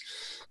grades,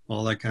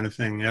 all that kind of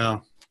thing, yeah.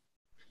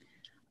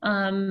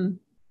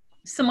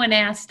 Someone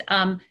asked,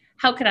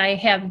 how could I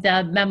have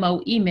the memo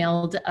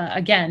emailed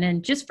again?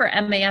 And just for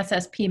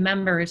MASSP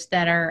members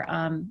that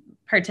are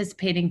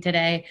participating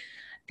today,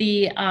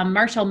 the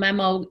Marshall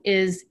Memo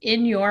is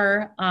in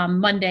your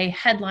Monday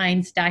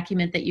headlines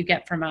document that you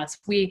get from us.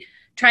 We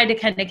try to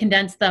kind of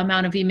condense the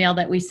amount of email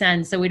that we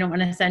send, so we don't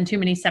want to send too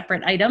many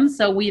separate items.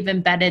 So we've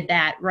embedded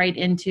that right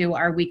into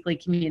our weekly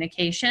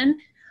communication.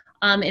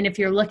 And if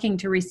you're looking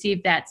to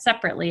receive that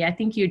separately, I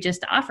think you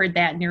just offered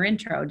that in your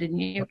intro, didn't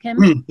you,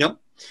 Kim? Yep.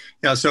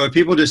 Yeah. So if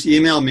people just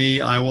email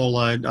me, I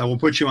will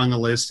put you on the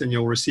list, and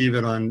you'll receive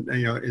it on,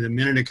 you know, the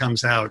minute it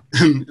comes out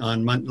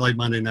on late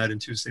Monday night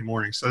and Tuesday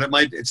morning. So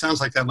it sounds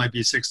like that might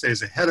be 6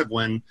 days ahead of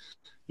when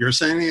you're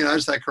sending it.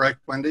 Is that correct,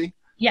 Wendy?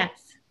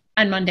 Yes,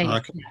 on Monday.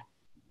 Okay.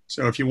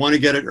 So if you want to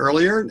get it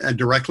earlier,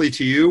 directly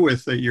to you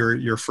with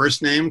your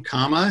first name,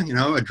 comma, you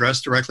know,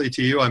 addressed directly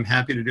to you, I'm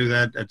happy to do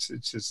that.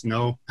 It's just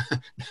no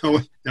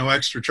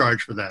extra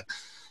charge for that.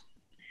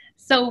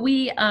 So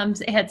we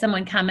had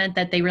someone comment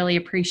that they really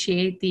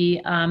appreciate the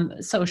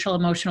social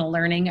emotional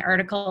learning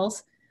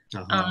articles,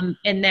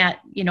 and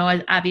that, you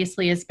know,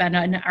 obviously has been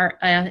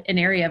an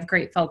area of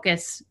great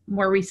focus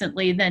more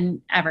recently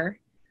than ever.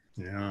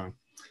 Yeah.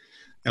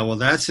 Yeah, well,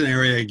 that's an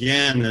area,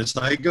 again, as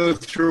I go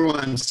through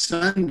on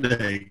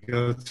Sunday,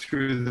 go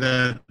through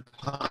that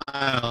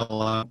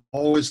pile, I'm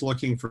always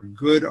looking for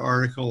good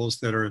articles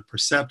that are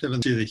perceptive,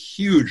 and see the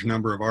huge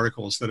number of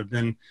articles that have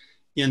been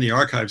in the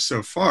archive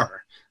so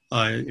far.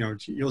 You know,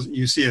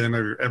 you see them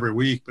every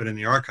week, but in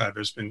the archive,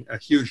 there's been a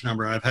huge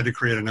number. I've had to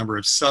create a number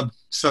of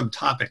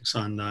subtopics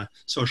on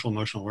social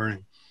emotional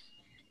learning.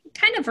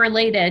 Kind of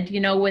related, you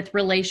know, with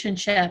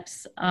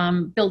relationships,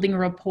 building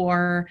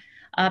rapport.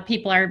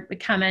 People are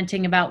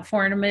commenting about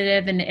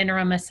formative and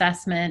interim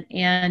assessment,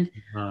 and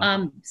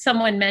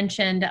someone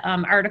mentioned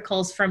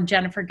articles from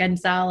Jennifer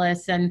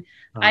Gonzalez, and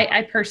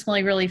I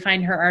personally really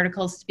find her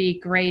articles to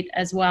be great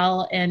as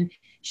well. And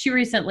she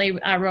recently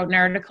wrote an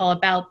article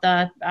about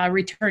the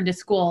return to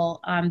school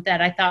that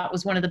I thought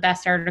was one of the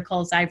best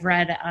articles I've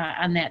read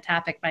on that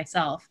topic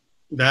myself.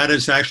 That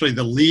is actually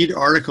the lead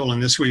article in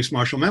this week's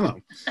Marshall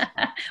Memo.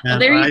 Well,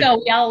 there you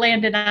go. We all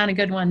landed on a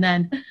good one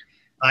then.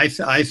 I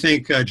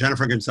think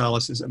Jennifer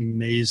Gonzalez is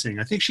amazing.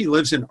 I think she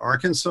lives in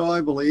Arkansas,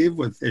 I believe,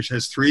 she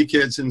has 3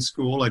 kids in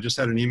school. I just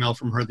had an email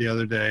from her the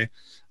other day.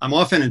 I'm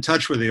often in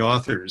touch with the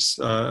authors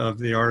of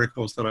the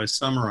articles that I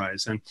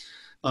summarize. And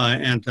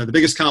the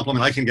biggest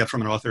compliment I can get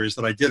from an author is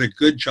that I did a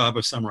good job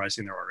of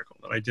summarizing their article,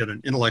 that I did an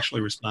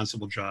intellectually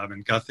responsible job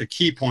and got the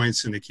key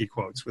points and the key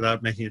quotes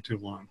without making it too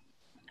long.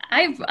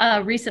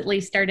 I've recently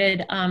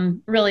started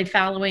really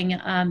following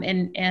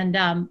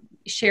and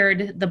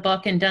shared the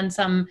book and done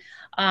some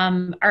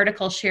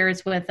article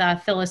shares with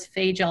Phyllis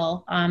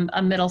Fagel,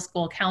 a middle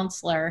school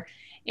counselor.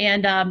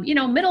 And,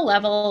 middle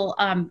level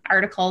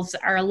articles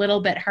are a little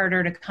bit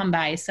harder to come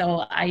by.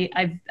 So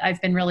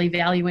I've been really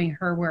valuing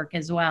her work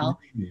as well.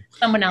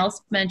 Someone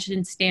else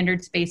mentioned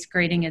standards-based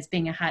grading as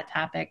being a hot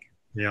topic.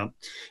 Yeah.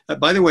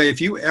 By the way, if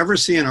you ever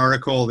see an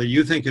article that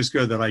you think is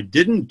good that I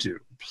didn't do,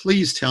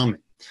 please tell me.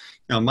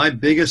 Now, my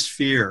biggest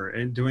fear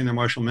in doing the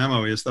Marshall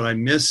Memo is that I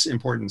miss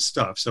important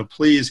stuff. So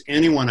please,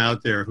 anyone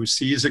out there who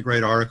sees a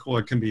great article,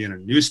 it can be in a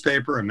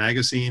newspaper, a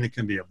magazine, it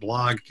can be a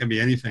blog, it can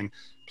be anything,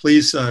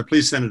 please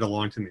send it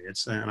along to me.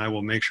 And I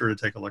will make sure to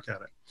take a look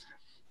at it.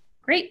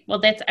 Great. Well,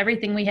 that's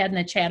everything we had in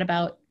the chat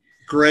about.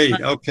 Great.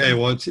 Okay.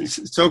 Well,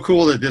 it's so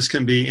cool that this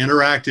can be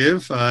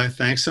interactive.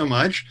 Thanks so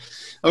much.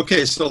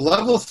 Okay. So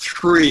level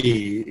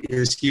 3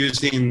 is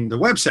using the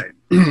website.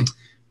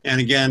 And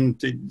again,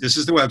 this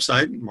is the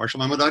website,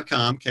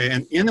 marshallmemo.com. Okay.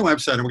 And in the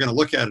website, and we're going to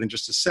look at it in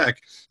just a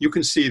sec, you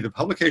can see the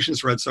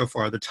publications read so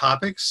far, the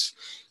topics,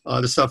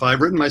 the stuff I've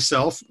written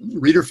myself,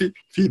 reader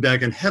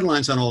feedback, and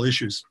headlines on all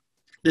issues.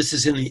 This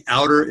is in the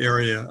outer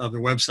area of the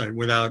website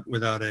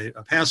without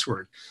a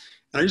password.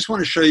 And I just want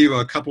to show you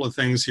a couple of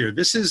things here.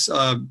 This is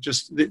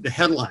just the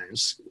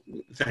headlines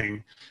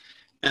thing.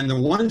 And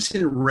the ones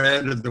in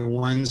red are the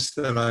ones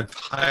that I've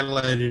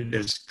highlighted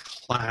as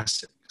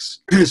classics.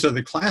 So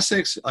the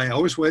classics, I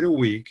always wait a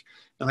week.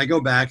 And I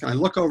go back and I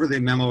look over the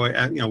memo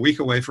a week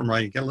away from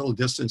writing, get a little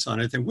distance on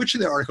it, and which are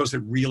the articles that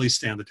really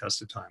stand the test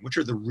of time? Which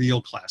are the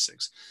real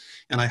classics?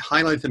 And I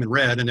highlight them in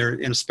red, and they're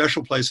in a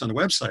special place on the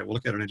website. We'll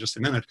look at it in just a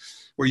minute,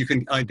 where you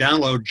can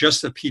download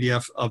just a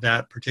PDF of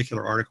that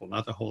particular article,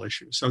 not the whole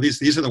issue. So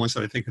these are the ones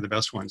that I think are the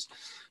best ones.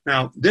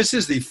 Now, this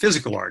is the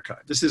physical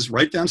archive. This is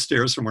right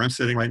downstairs from where I'm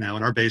sitting right now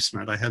in our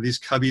basement. I have these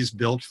cubbies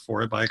built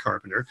for it by a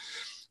carpenter.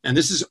 And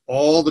this is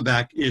all the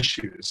back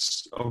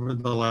issues over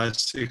the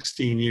last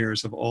 16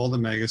 years of all the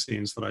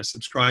magazines that I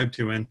subscribed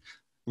to. And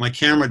my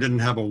camera didn't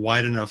have a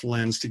wide enough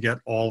lens to get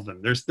all of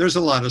them. There's a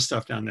lot of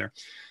stuff down there.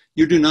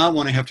 You do not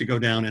want to have to go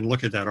down and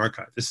look at that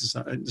archive. This is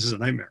a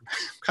nightmare,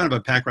 kind of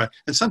a pack rat.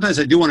 And sometimes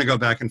I do want to go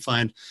back and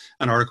find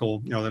an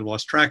article, that I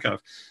lost track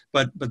of.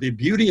 But the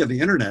beauty of the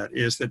internet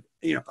is that,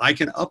 I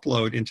can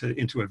upload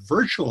into a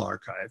virtual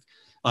archive.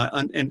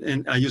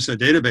 And I use a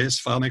database,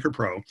 FileMaker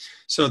Pro.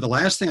 So the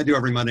last thing I do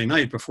every Monday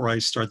night before I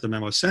start the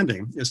memo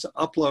sending is to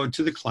upload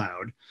to the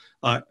cloud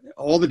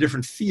all the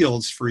different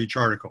fields for each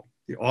article: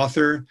 the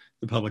author,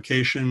 the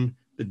publication,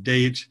 the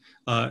date,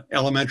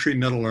 elementary,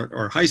 middle,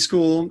 or high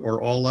school,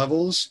 or all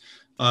levels,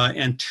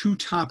 and 2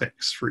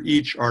 topics for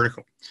each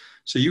article.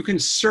 So you can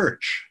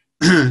search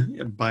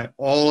by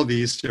all of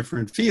these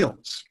different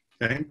fields.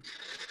 Okay.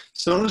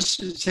 So let's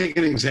take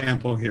an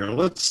example here.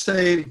 Let's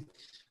say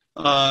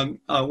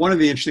one of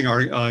the interesting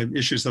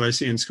issues that I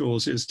see in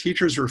schools is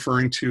teachers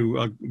referring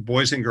to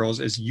boys and girls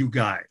as you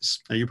guys.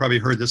 Now, you probably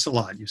heard this a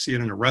lot. You see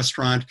it in a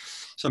restaurant.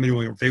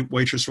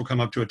 Waitress will come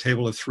up to a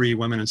table of 3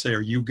 women and say,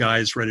 "Are you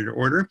guys ready to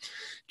order?"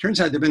 Turns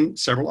out there have been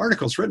several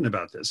articles written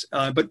about this,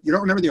 but you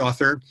don't remember the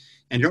author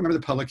and you don't remember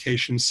the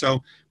publication.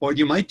 So what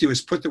you might do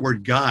is put the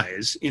word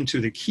 "guys"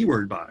 into the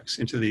keyword box,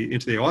 into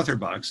the author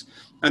box,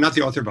 not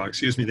the author box,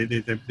 excuse me,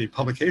 the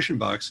publication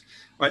box,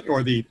 right,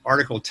 or the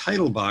article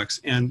title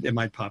box, and it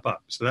might pop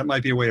up. So that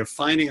might be a way of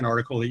finding an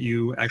article that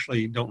you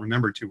actually don't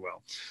remember too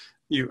well.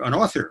 An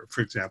author, for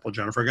example,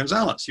 Jennifer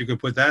Gonzalez, you can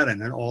put that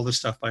in and all the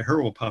stuff by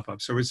her will pop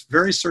up. So it's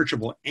very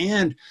searchable,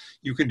 and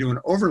you can do an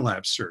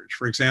overlap search.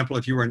 For example,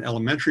 if you were an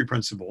elementary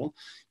principal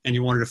and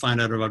you wanted to find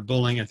out about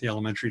bullying at the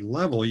elementary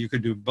level, you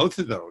could do both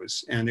of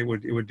those and it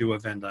would do a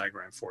Venn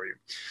diagram for you.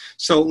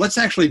 So let's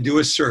actually do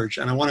a search.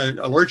 And I want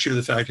to alert you to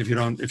the fact, if you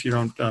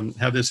don't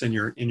have this in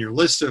your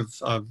list of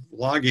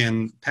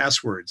login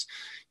passwords,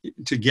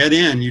 to get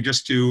in, you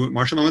just do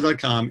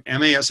marshallmemo.com,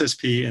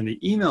 MASSP in the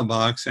email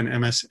box, and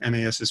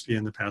MASSP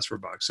in the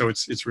password box. So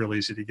it's real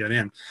easy to get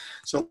in.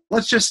 So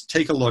let's just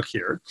take a look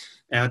here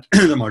at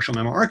the Marshall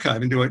Memo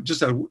archive and do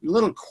just a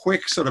little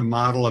quick sort of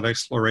model of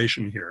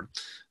exploration here,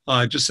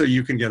 just so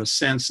you can get a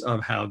sense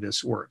of how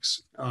this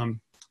works.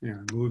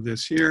 Move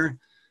this here.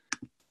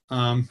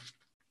 And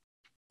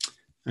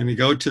we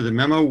go to the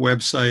Memo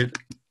website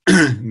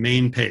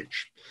main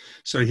page.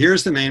 So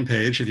here's the main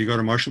page. If you go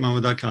to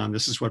marshallmemo.com,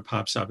 this is what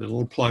pops up. There's a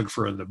little plug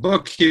for the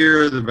book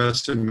here, The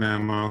Best of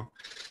Memo.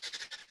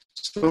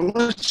 So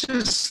let's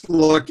just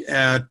look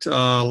at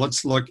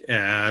the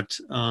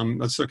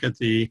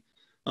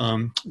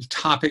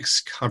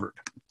topics covered.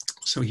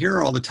 So here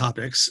are all the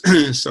topics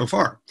so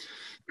far.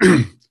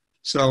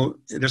 So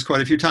there's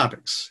quite a few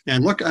topics.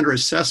 And look under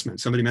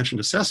assessment. Somebody mentioned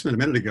assessment a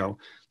minute ago.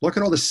 Look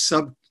at all the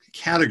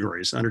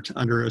subcategories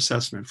under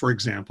assessment. For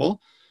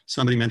example,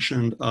 somebody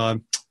mentioned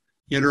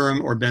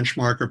interim or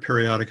benchmark or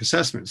periodic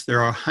assessments. There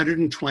are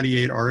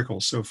 128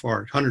 articles so far,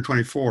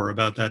 124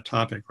 about that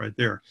topic right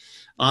there.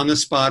 On the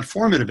spot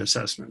formative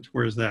assessment,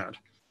 where's that?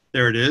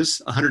 There it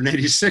is,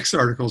 186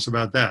 articles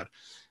about that.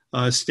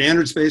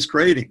 Standards-based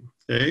grading,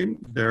 okay,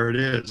 there it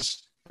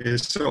is. Okay,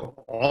 so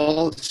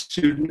all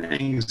student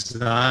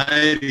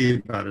anxiety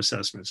about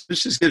assessments.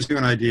 This just gives you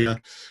an idea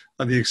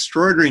of the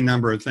extraordinary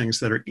number of things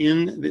that are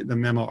in the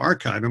memo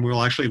archive, and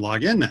we'll actually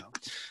log in now.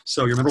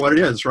 So you remember what it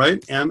is, right?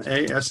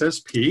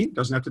 MASSP,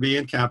 doesn't have to be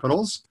in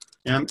capitals.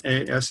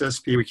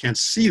 MASSP, we can't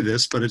see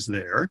this, but it's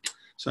there.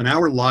 So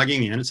now we're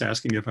logging in. It's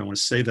asking me if I want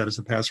to save that as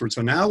a password.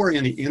 So now we're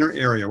in the inner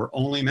area where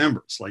only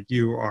members like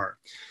you are.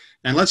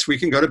 And we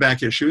can go to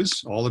back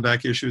issues. All the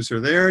back issues are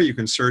there. You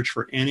can search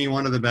for any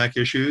one of the back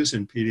issues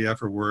in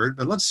PDF or Word,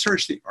 but let's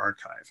search the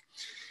archive.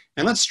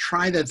 And let's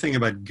try that thing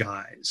about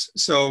guys.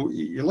 So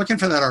you're looking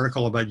for that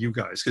article about you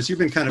guys, because you've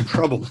been kind of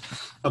troubled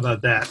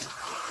about that,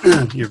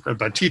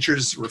 about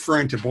teachers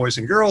referring to boys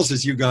and girls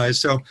as you guys.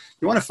 So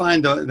you want to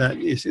find that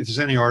if there's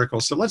any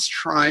articles. So let's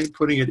try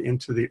putting it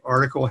into the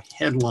article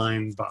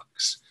headline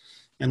box.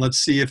 And let's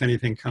see if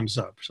anything comes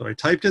up. So I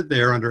typed it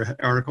there under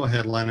article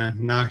headline.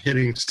 I'm now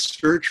hitting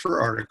search for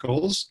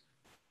articles.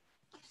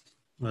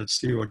 Let's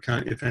see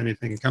if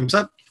anything comes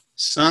up.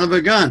 Son of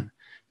a gun.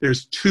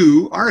 There's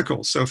 2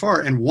 articles so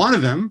far, and one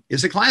of them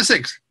is a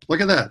classics.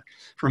 Look at that,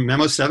 from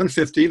Memo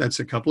 750. That's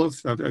a couple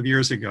of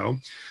years ago.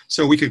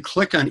 So we could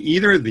click on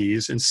either of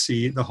these and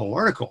see the whole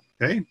article.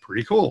 Okay,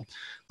 pretty cool.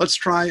 Let's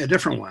try a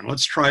different one.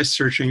 Let's try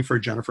searching for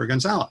Jennifer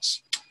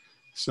Gonzalez.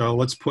 So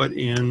let's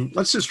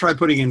just try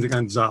putting in the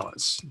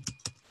Gonzalez,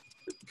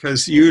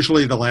 because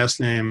usually the last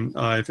name,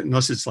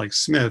 unless it's like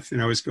Smith,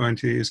 is going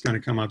to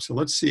come up. So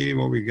let's see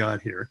what we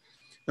got here.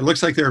 It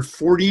looks like there are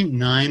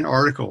 49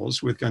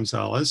 articles with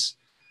Gonzalez.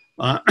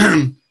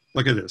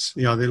 Look at this.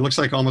 It looks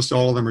like almost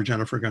all of them are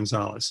Jennifer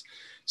Gonzalez.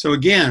 So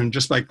again,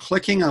 just by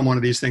clicking on one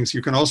of these things,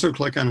 you can also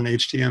click on an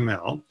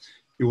HTML.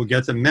 You will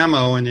get the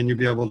memo, and then you'll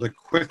be able to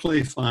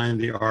quickly find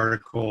the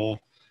article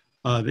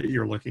that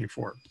you're looking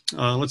for.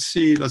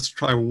 Let's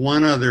try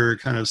one other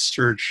kind of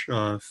search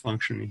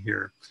function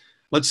here.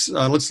 Let's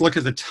look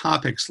at the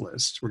topics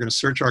list. We're going to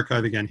search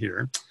archive again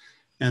here.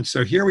 And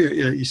so here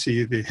you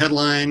see the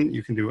headline.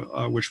 You can do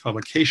which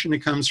publication it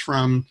comes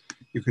from.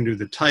 You can do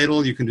the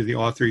title. You can do the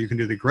author. You can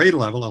do the grade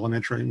level,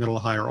 elementary, middle,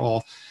 high, or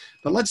all.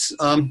 But let's,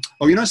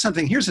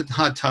 something, here's a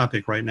hot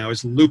topic right now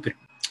is looping.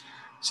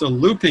 So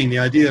looping, the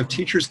idea of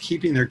teachers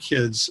keeping their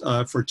kids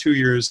for 2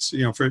 years,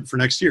 for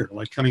next year,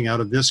 like coming out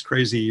of this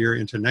crazy year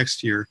into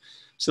next year.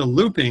 So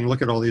looping,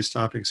 look at all these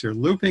topics here.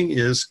 Looping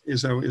is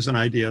an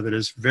idea that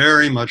is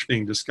very much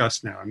being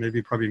discussed now. And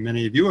maybe probably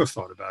many of you have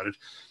thought about it.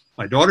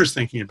 My daughter's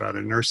thinking about it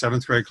in her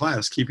 7th grade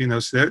class, keeping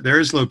those,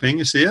 there's looping,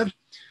 you see it?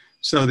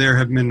 So there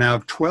have been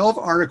now 12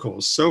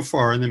 articles so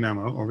far in the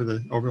memo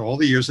over all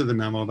the years of the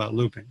memo about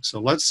looping. So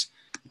let's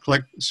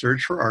click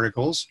search for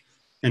articles,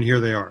 and here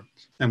they are.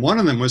 And one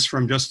of them was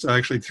from just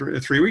actually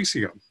 3 weeks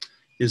ago.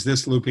 Is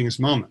this looping's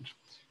moment?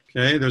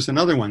 Okay, there's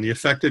another one, the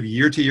effect of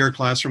year-to-year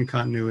classroom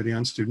continuity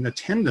on student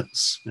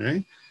attendance.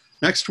 Okay,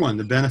 next one,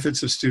 the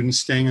benefits of students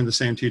staying in the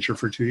same teacher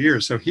for 2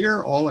 years. So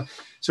here,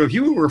 so if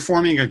you were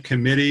forming a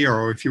committee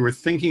or if you were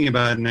thinking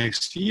about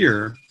next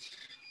year,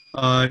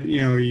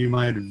 you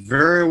might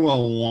very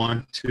well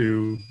want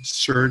to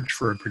search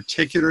for a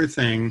particular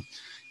thing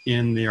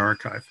in the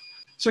archive.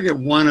 Let's look at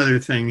one other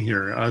thing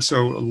here.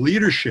 So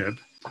leadership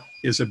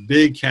is a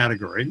big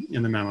category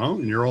in the memo,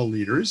 and you're all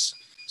leaders.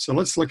 So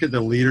let's look at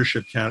the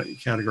leadership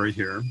category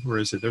here. Where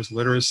is it? There's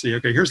literacy.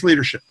 Okay, here's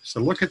leadership. So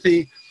look at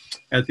the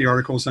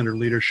articles under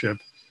leadership,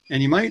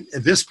 and you might,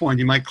 at this point,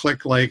 you might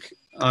click like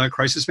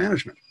crisis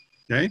management.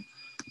 Okay,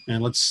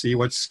 and let's see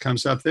what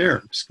comes up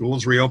there.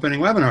 Schools reopening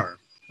webinar.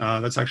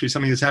 That's actually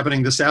something that's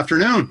happening this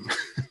afternoon.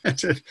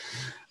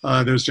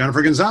 There's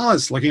Jennifer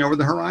Gonzalez looking over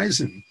the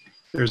horizon.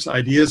 There's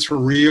ideas for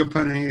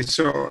reopening.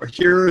 So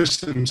here are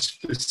some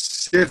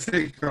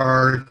specific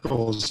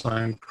articles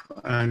on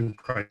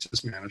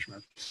crisis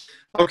management.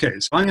 Okay,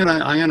 so I'm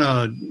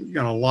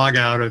gonna log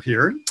out of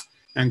here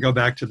and go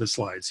back to the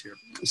slides here.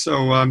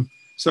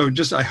 So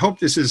just I hope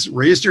this has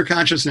raised your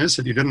consciousness,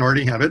 if you didn't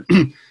already have it,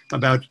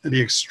 about the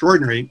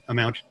extraordinary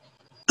amount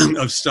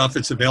of stuff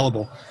that's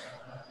available.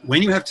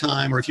 When you have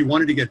time, or if you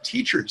wanted to get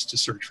teachers to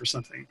search for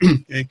something,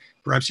 okay,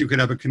 perhaps you could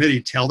have a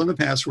committee, tell them the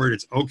password,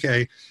 it's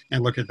okay,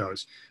 and look at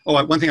those.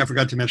 Oh, one thing I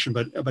forgot to mention,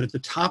 but at the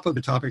top of the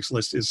topics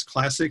list is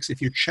classics.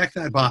 If you check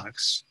that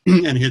box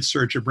and hit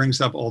search, it brings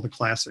up all the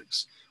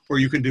classics. Or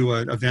you can do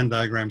a Venn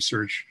diagram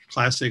search,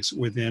 classics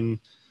within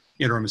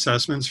interim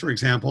assessments, for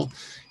example.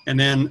 And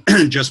then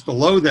just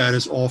below that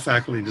is all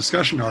faculty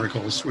discussion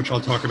articles, which I'll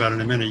talk about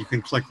in a minute. You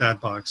can click that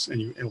box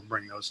and it'll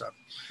bring those up.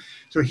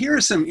 So here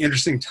are some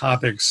interesting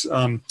topics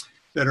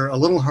that are a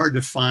little hard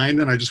to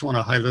find, and I just want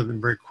to highlight them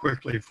very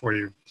quickly for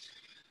you.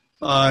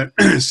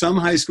 Some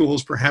high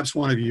schools, perhaps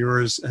one of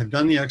yours, have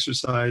done the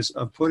exercise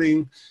of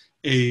putting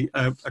a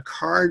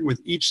card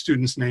with each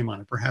student's name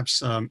on it, perhaps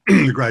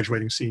the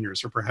graduating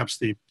seniors or perhaps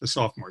the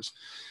sophomores.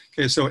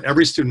 Okay, so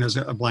every student has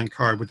a blank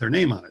card with their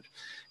name on it.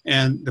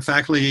 And the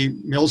faculty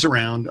mills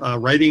around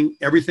writing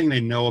everything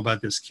they know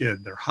about this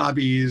kid, their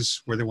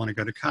hobbies, where they want to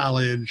go to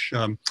college,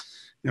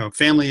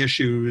 family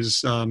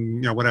issues,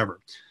 whatever.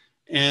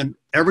 And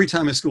every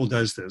time a school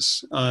does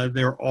this,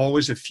 there are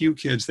always a few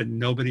kids that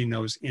nobody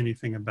knows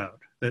anything about,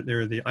 that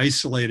they're the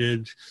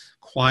isolated,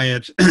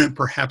 quiet,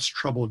 perhaps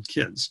troubled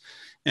kids.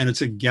 And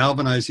it's a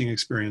galvanizing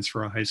experience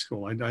for a high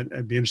school.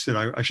 I'd be interested,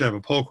 I should have a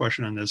poll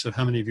question on this, of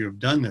how many of you have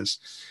done this.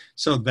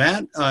 So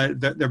there have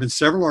been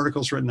several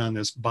articles written on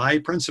this by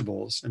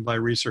principals and by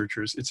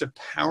researchers. It's a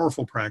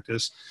powerful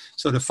practice.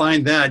 So to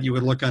find that, you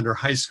would look under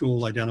high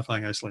school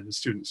identifying isolated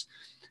students.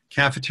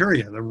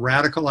 Cafeteria, the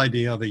radical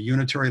idea of a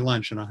unitary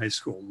lunch in a high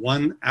school.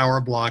 1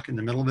 hour block in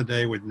the middle of the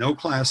day with no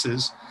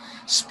classes,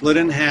 split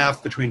in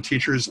half between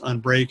teachers on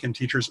break and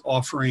teachers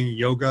offering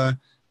yoga,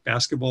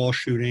 basketball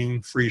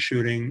shooting, free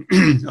shooting,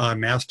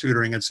 math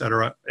tutoring,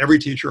 etc. Every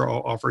teacher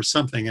offers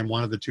something in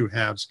one of the two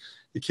halves.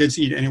 The kids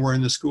eat anywhere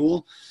in the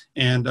school,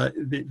 and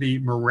the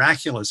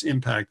miraculous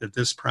impact that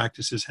this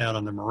practice has had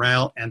on the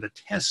morale and the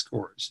test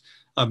scores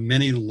of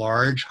many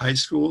large high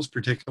schools,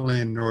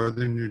 particularly in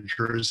northern New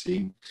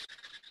Jersey.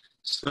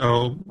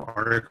 So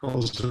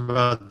articles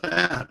about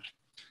that.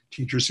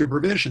 Teacher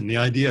supervision, the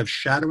idea of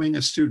shadowing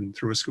a student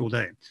through a school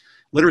day.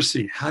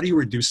 Literacy, how do you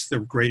reduce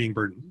the grading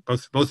burden?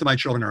 Both of my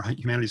children are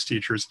humanities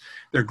teachers.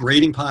 Their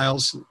grading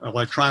piles,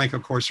 electronic,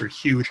 of course, are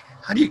huge.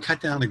 How do you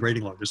cut down the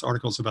grading load? There's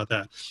articles about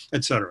that,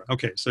 et cetera.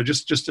 Okay, so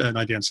just an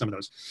idea on some of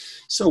those.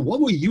 So what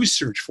will you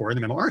search for in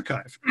the memo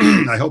archive?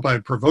 I hope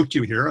I've provoked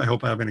you here. I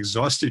hope I haven't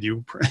exhausted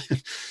you.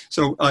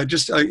 So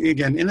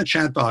again, in the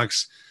chat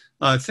box,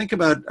 think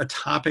about a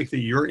topic that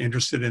you're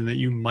interested in that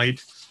you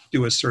might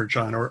do a search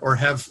on, or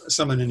have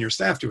someone in your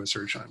staff do a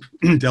search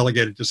on,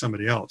 delegate it to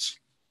somebody else.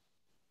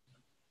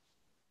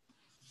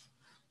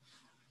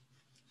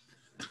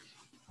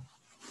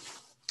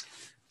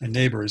 My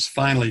neighbor has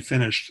finally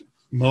finished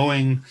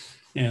mowing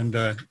and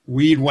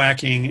weed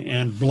whacking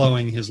and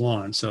blowing his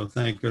lawn. So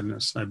thank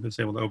goodness I was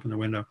able to open the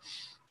window.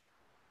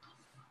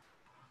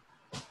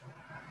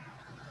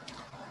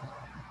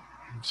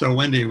 So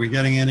Wendy, are we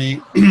getting any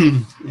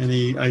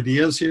any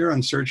ideas here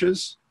on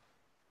searches?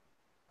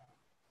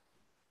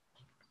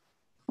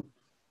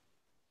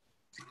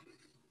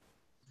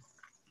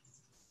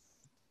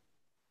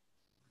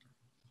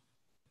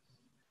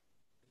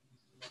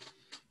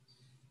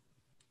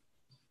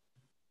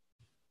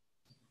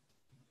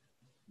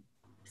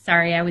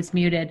 Sorry, I was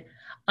muted.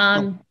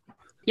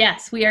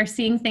 Yes, we are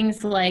seeing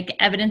things like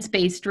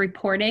evidence-based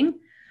reporting,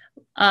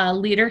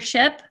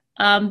 leadership,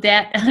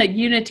 that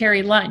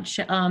unitary lunch.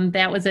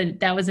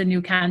 That was a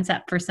new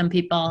concept for some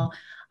people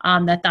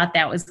that thought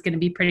that was going to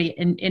be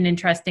an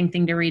interesting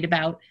thing to read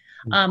about.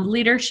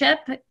 Leadership,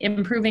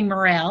 improving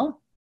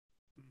morale.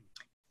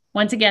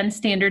 Once again,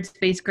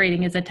 standards-based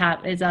grading is a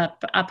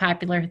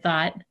popular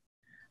thought.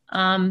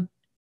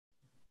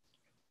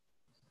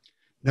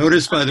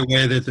 Notice, by the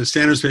way, that the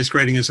standards-based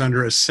grading is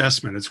under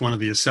assessment. It's one of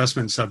the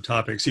assessment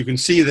subtopics. You can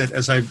see that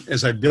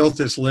as I built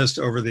this list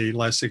over the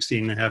last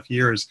 16 and a half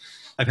years,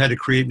 I've had to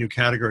create new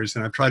categories,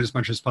 and I've tried as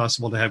much as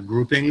possible to have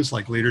groupings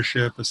like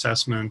leadership,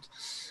 assessment,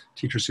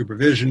 teacher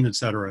supervision, et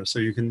cetera. So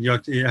you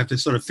have to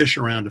sort of fish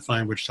around to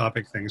find which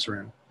topic things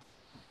are in.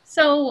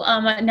 So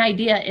an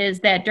idea is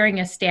that during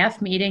a staff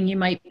meeting, you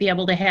might be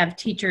able to have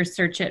teachers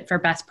search it for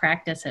best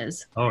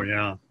practices. Oh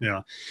yeah,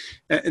 yeah.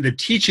 The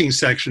teaching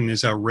section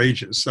is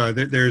outrageous.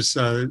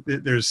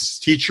 There's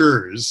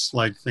teachers,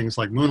 like things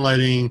like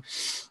moonlighting,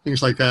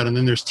 things like that, and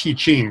then there's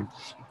teaching,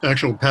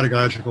 actual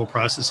pedagogical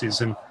processes,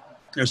 and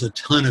there's a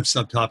ton of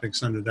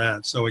subtopics under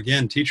that. So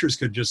again, teachers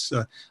could just,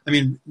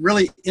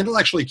 really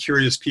intellectually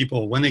curious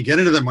people, when they get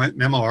into the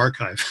memo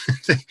archive,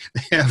 they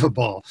have a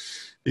ball.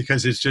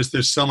 Because it's just,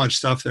 there's so much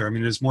stuff there. I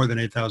mean, there's more than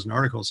 8,000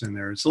 articles in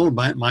there. It's a little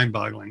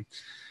mind-boggling.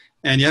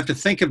 And you have to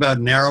think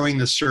about narrowing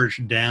the search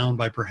down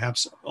by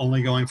perhaps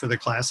only going for the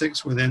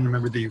classics.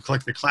 Remember that you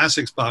click the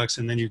classics box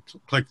and then you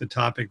click the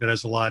topic that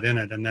has a lot in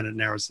it, and then it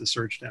narrows the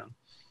search down.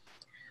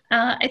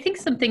 I think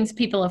some things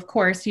people, of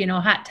course,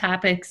 hot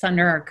topics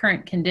under our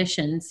current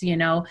conditions,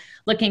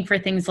 looking for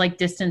things like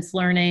distance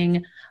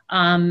learning,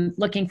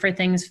 looking for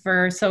things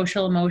for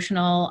social,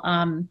 emotional,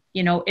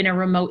 in a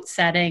remote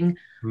setting.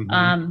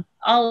 Mm-hmm.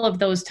 All of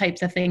those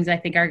types of things I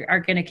think are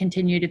going to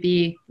continue to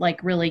be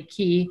like really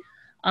key.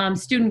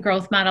 Student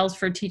growth models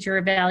for teacher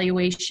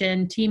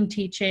evaluation, team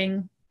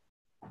teaching.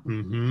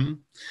 Mm-hmm.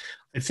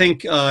 I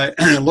think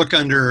look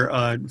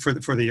under,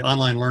 for the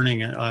online learning,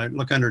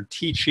 look under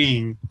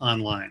teaching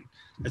online.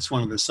 It's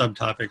one of the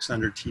subtopics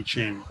under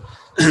teaching.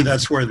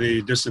 That's where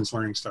the distance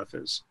learning stuff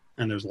is.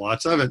 And there's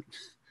lots of it.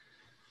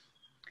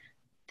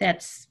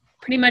 That's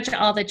pretty much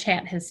all the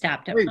chat has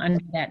stopped under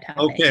that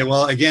topic. Okay,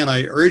 well, again,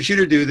 I urge you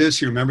to do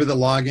this. You remember the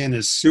login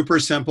is super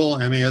simple,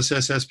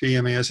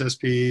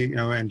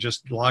 MASSP, and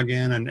just log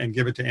in and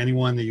give it to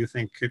anyone that you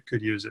think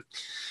could use it.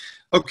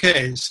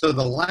 Okay, so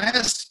the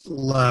last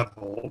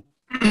level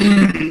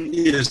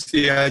is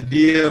the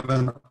idea of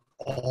an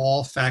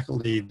all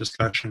faculty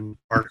discussion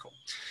article.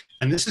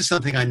 And this is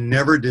something I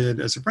never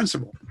did as a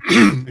principal.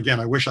 Again,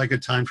 I wish I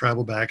could time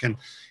travel back and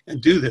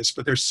do this,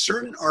 but there's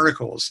certain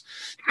articles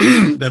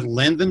that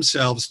lend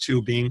themselves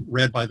to being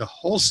read by the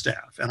whole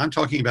staff. And I'm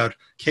talking about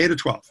K to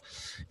 12.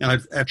 And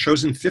I've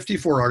chosen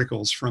 54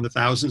 articles from the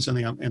thousands, and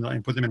I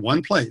put them in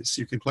one place.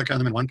 You can click on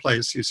them in one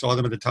place. You saw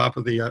them at the top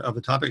of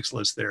the topics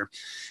list there.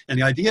 And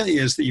the idea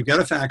is that you get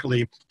a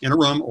faculty in a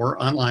room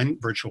or online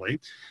virtually.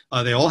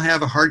 They all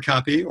have a hard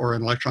copy or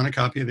an electronic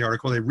copy of the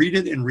article. They read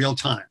it in real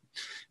time.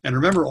 And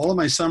remember, all of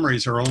my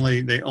summaries are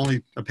only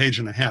a page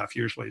and a half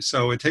usually.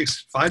 So it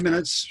takes 5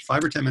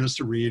 or 10 minutes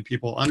to read.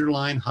 People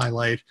underline,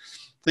 highlight,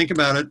 think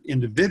about it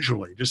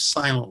individually, just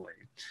silently.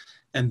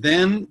 And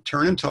then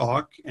turn and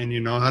talk, and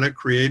you know how to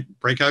create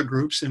breakout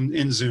groups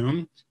in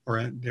Zoom or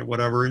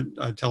whatever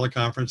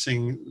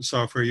teleconferencing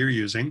software you're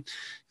using.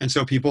 And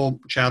so people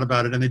chat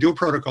about it, and they do a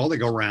protocol. They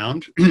go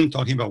around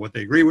talking about what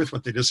they agree with,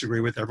 what they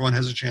disagree with. Everyone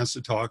has a chance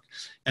to talk.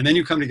 And then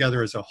you come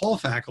together as a whole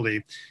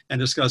faculty and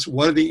discuss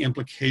what are the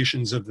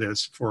implications of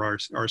this for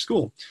our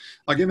school.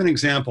 I'll give an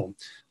example.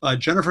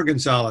 Jennifer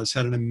Gonzalez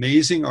had an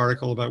amazing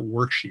article about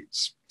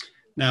worksheets.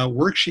 Now,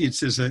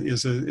 worksheets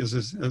is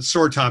a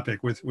sore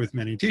topic with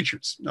many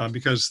teachers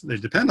because they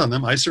depend on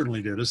them. I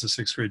certainly did as a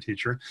 6th grade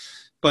teacher,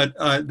 but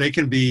they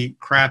can be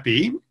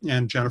crappy,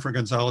 and Jennifer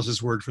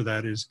Gonzalez's word for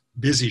that is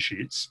busy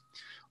sheets,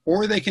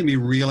 or they can be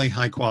really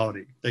high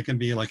quality. They can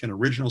be like an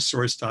original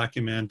source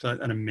document,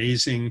 an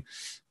amazing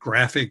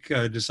graphic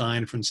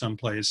design from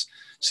someplace.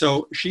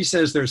 So she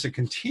says there's a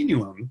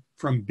continuum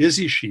from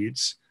busy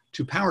sheets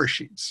to power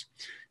sheets.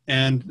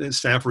 And the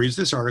staff reads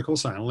this article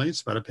silently.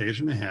 It's about a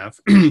page and a half,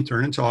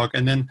 turn and talk.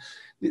 And then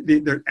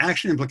the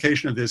action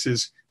implication of this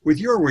is, with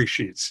your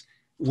worksheets,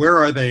 where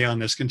are they on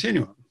this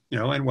continuum? You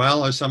know, and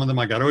while some of them,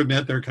 I got to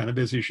admit, they're kind of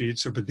busy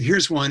sheets. So, but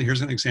here's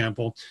an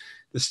example.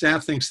 The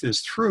staff thinks this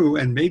through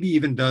and maybe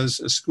even does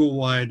a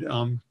school-wide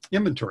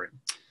inventory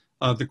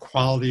of the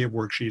quality of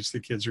worksheets the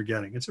kids are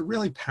getting. It's a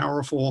really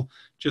powerful,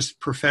 just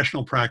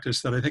professional practice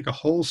that I think a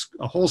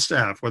whole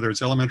staff, whether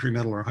it's elementary,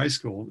 middle, or high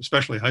school,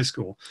 especially high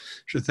school,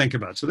 should think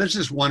about. So that's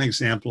just one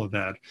example of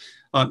that.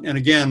 And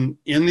again,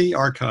 in the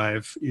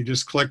archive, you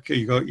just click,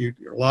 you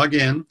log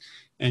in,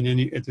 and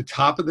then at the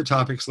top of the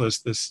topics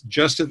list,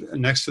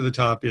 next to the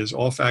top is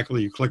all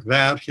faculty. You click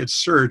that, hit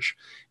search,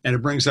 and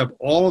it brings up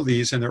all of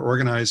these, and they're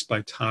organized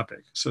by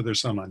topic. So there's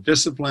some on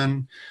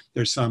discipline,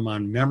 there's some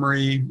on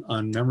memory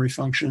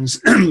functions,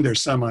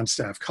 there's some on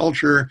staff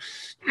culture.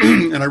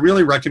 And I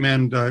really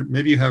recommend,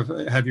 maybe you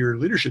have your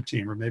leadership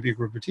team or maybe a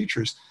group of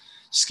teachers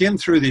skim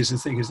through these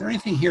and think, is there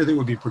anything here that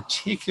would be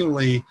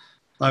particularly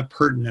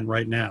pertinent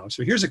right now?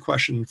 So here's a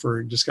question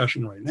for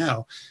discussion right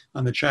now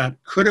on the chat.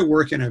 Could it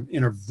work in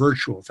a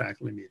virtual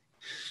faculty meeting?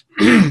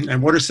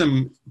 And what are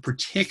some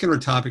particular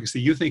topics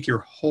that you think your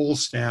whole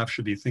staff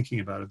should be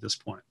thinking about at this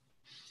point?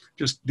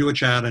 Just do a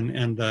chat,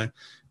 and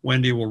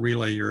Wendy will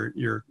relay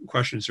your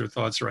questions or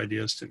thoughts or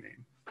ideas to me.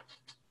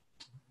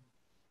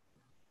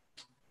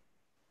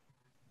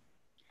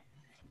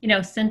 You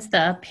know, since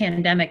the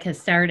pandemic has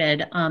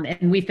started,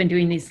 and we've been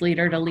doing these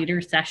leader-to-leader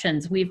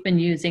sessions, we've been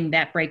using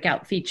that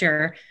breakout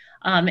feature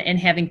and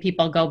having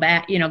people go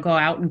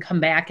out and come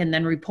back and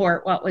then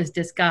report what was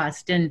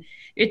discussed. And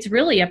it's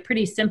really a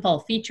pretty simple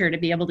feature to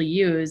be able to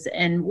use.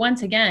 And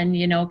once again,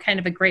 you know, kind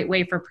of a great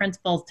way for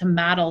principals to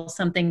model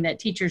something that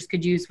teachers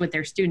could use with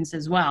their students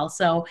as well.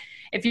 So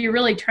if you're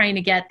really trying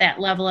to get that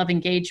level of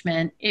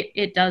engagement,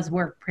 it does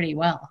work pretty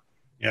well.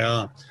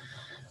 Yeah.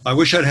 I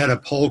wish I'd had a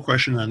poll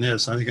question on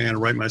this. I think I'm going to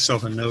write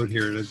myself a note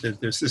here that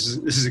this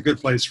is a good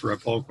place for a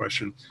poll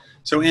question.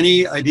 So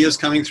any ideas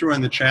coming through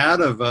in the chat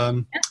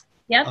of...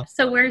 Yep.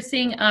 So we're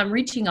seeing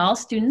reaching all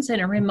students in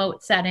a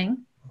remote setting.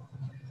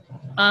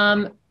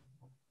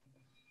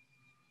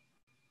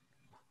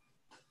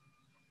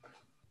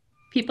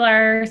 People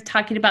are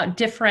talking about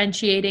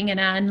differentiating in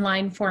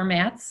online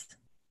formats.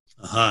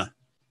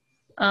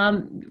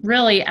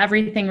 Really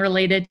everything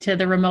related to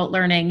the remote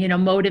learning, you know,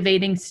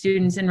 motivating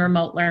students in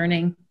remote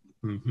learning.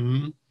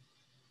 Mm-hmm.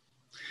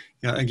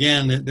 Yeah,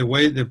 again,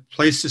 the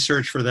place to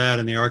search for that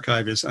in the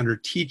archive is under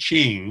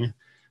teaching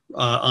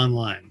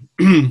online.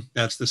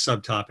 That's the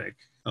subtopic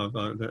of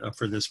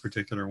for this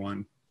particular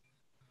one.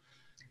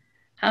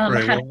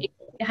 Right,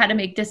 how to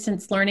make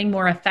distance learning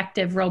more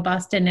effective,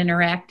 robust, and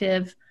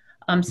interactive,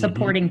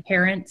 supporting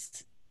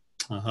parents.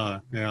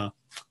 Yeah.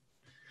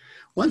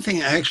 One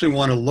thing I actually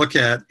want to look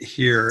at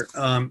here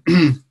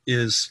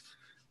is,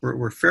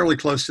 we're fairly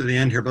close to the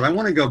end here, but I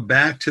want to go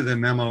back to the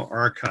memo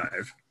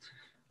archive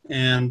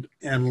and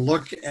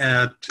look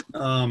at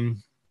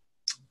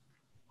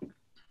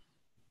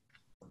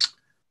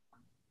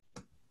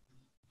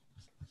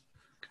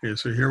okay,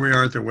 so here we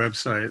are at the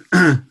website.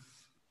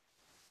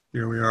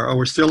 Here we are. Oh,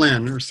 we're still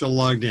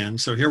logged in.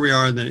 So here we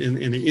are in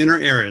the inner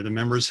area, the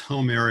members'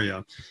 home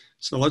area.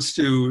 So let's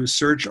do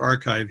search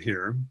archive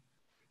here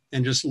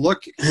and just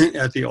look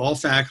at the all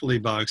faculty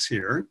box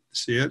here.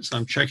 See it? So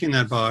I'm checking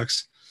that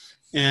box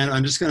and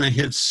I'm just going to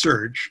hit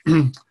search.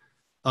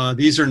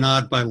 These are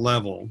not by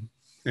level.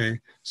 Okay,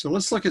 so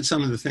let's look at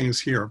some of the things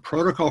here.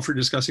 Protocol for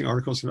discussing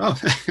articles. Oh,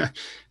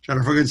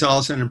 Jennifer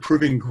Gonzalez on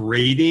improving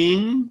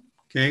grading.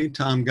 Okay,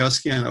 Tom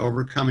Gusky on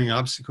overcoming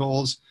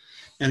obstacles.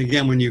 And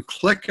again, when you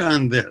click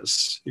on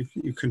this, if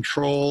you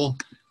control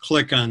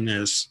click on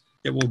this,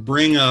 it will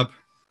bring up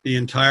the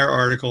entire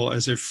article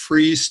as a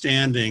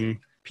freestanding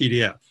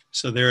PDF.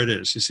 So there it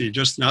is. You see,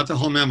 just not the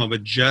whole memo,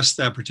 but just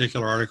that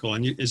particular article.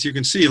 And as you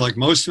can see, like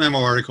most memo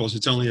articles,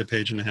 it's only a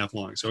page and a half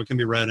long. So it can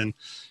be read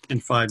in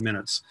 5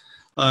 minutes.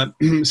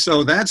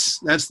 So that's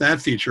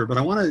that feature. But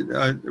I want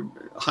to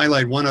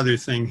highlight one other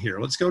thing here.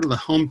 Let's go to the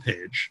home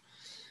page.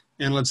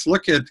 And let's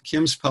look at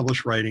Kim's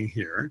published writing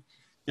here.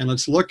 And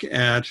let's look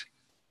at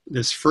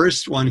this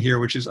first one here,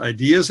 which is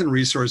ideas and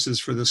resources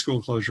for the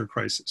school closure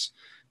crisis.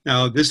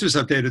 Now, this was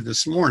updated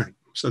this morning.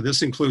 So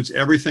this includes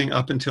everything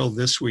up until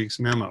this week's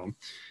memo.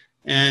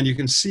 And you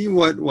can see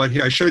what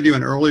here, I showed you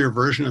an earlier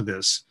version of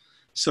this.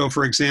 So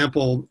for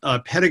example,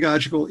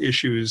 pedagogical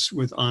issues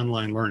with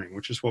online learning,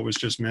 which is what was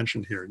just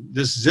mentioned here.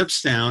 This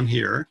zips down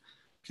here,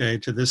 okay,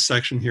 to this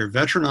section here.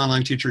 Veteran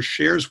online teacher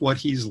shares what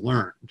he's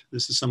learned.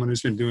 This is someone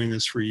who's been doing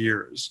this for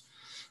years.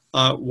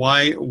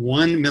 Why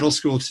one middle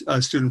school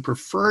student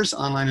prefers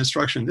online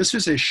instruction. This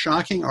is a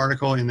shocking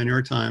article in the New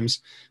York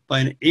Times by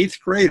an 8th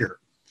grader,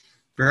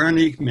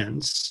 Veronique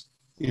Mintz,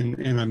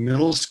 in a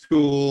middle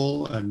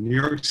school, a New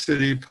York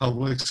City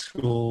public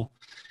school.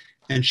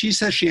 And she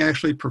says she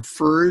actually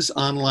prefers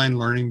online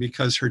learning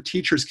because her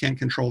teachers can't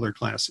control their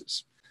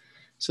classes.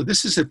 So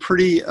this is a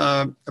pretty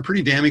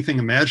damning thing.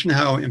 Imagine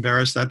how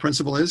embarrassed that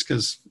principal is,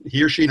 because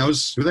he or she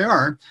knows who they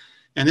are.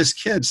 And this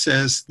kid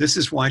says this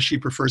is why she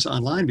prefers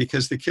online,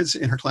 because the kids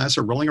in her class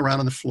are rolling around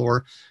on the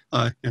floor,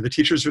 and the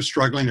teachers are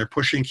struggling, they're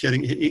pushing,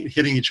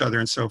 hitting each other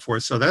and so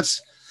forth. So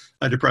that's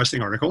a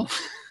depressing article.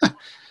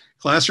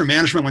 Classroom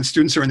management when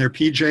students are in their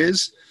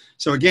PJs.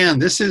 So again,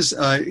 this is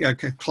a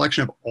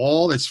collection of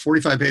all, it's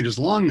 45 pages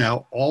long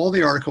now, all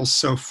the articles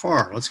so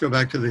far. Let's go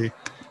back to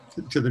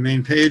the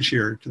main page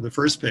here, to the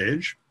first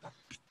page.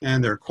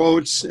 And there are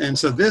quotes. And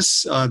so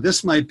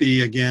this might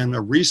be, again,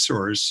 a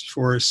resource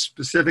for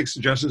specific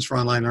suggestions for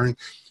online learning,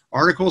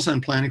 articles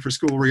on planning for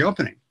school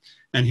reopening.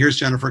 And here's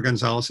Jennifer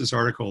Gonzalez's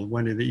article,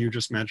 Wendy, that you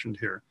just mentioned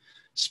here.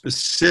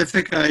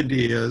 Specific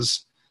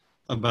ideas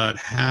about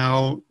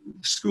how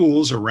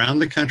schools around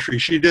the country,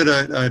 she did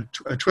a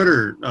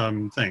Twitter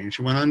thing.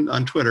 She went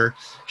on Twitter.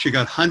 She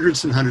got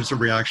hundreds and hundreds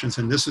of reactions,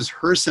 and this is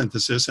her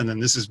synthesis, and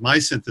then this is my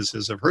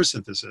synthesis of her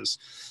synthesis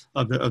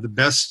of the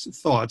best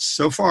thoughts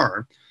so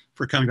far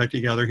for coming back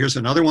together. Here's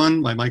another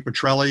one by Mike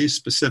Petrelli,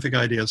 specific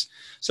ideas.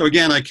 So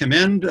again, I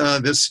commend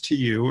this to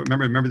you.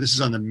 Remember, this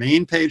is on the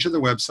main page of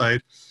the website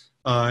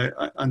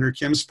under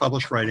Kim's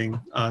published writing.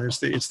 It's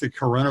the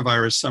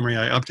coronavirus summary.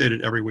 I update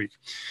it every week.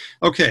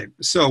 Okay,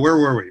 so where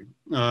were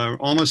we?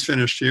 Almost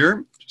finished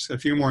here. Just a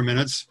few more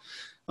minutes.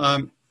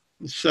 Oh,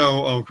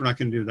 we're not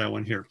going to do that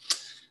one here.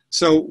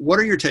 So what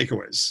are your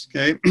takeaways?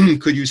 Okay,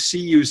 could you see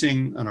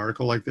using an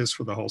article like this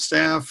with the whole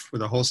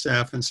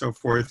staff, and so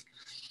forth?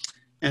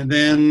 And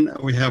then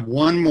we have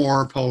one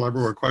more poll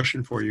everywhere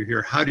question for you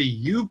here. How do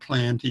you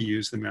plan to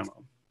use the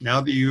memo? Now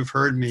that you've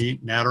heard me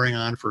nattering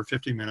on for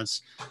 50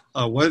 minutes,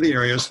 what are the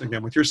areas,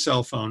 again, with your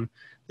cell phone,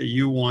 that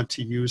you want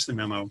to use the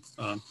memo?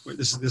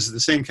 This is the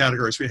same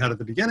categories we had at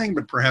the beginning,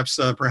 but perhaps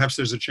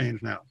there's a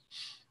change now.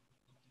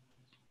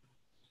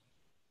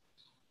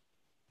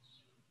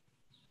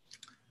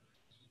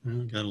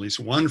 Got at least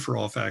one for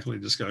all faculty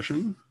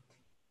discussion.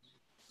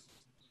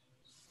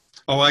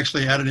 Oh,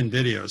 actually added in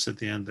videos at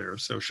the end there.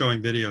 So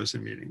showing videos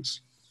in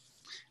meetings.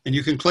 And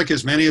you can click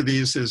as many of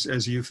these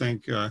as you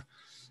think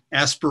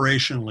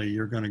aspirationally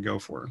you're going to go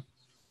for.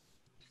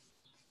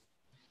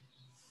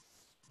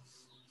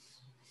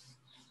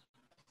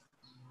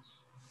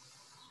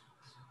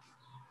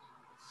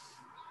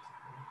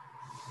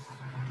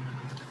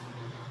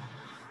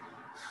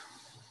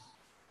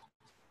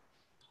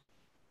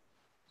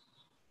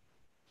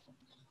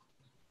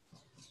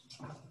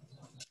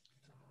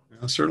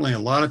 Certainly a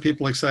lot of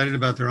people excited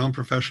about their own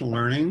professional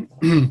learning.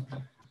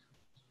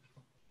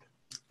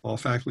 All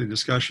faculty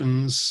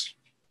discussions,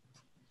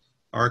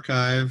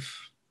 archive,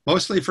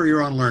 mostly for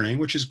your own learning,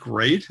 which is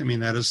great. I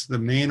mean, that is the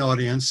main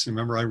audience.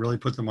 Remember, I really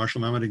put the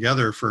Marshall Memo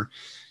together for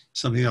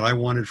something that I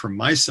wanted for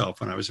myself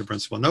when I was a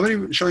principal.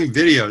 Nobody showing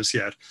videos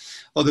yet.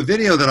 Well, the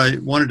video that I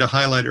wanted to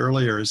highlight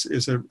earlier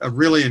is a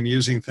really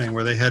amusing thing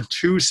where they had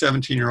two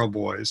 17-year-old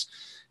boys,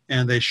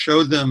 and they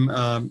showed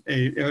them,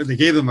 they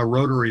gave them a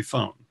rotary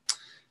phone.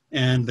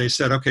 And they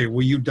said, okay,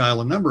 will you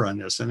dial a number on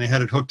this? And they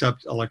had it hooked up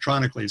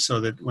electronically so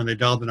that when they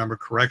dialed the number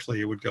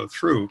correctly, it would go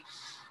through.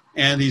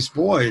 And these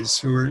boys,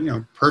 who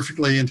were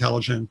perfectly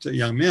intelligent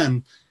young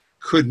men,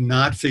 could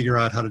not figure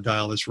out how to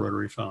dial this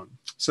rotary phone.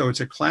 So it's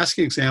a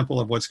classic example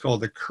of what's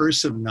called the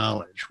curse of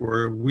knowledge,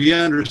 where we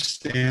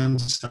understand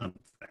something.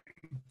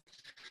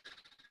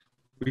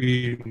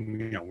 We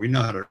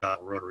know how to dial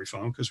a rotary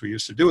phone because we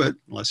used to do it,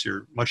 unless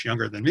you're much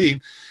younger than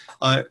me.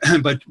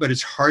 But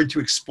it's hard to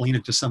explain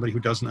it to somebody who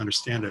doesn't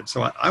understand it.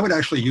 So I would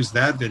actually use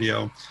that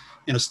video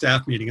in a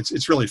staff meeting.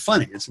 It's really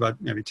funny. It's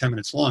about maybe 10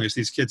 minutes long as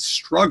these kids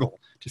struggle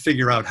to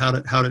figure out how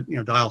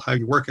to dial, how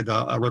you work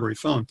a rotary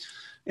phone.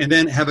 And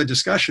then have a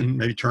discussion,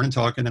 maybe turn and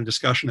talk, and then a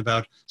discussion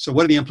about, so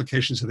what are the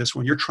implications of this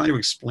when you're trying to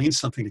explain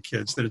something to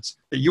kids that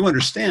you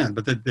understand,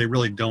 but that they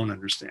really don't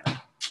understand.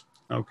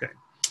 Okay.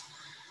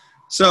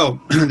 So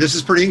this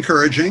is pretty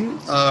encouraging.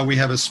 We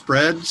have a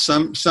spread,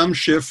 some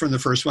shift from the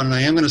first one, and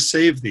I am going to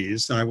save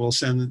these, and I will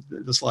send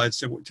the slides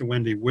to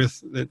Wendy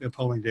with the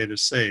polling data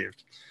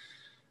saved.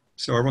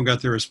 So everyone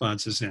got their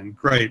responses in.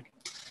 Great.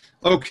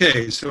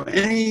 Okay, so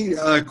any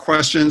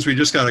questions? We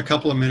just got a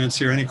couple of minutes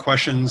here. Any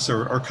questions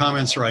or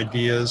comments or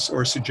ideas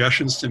or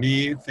suggestions to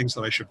me, things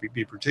that I should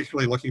be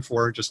particularly looking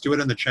for? Just do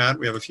it in the chat.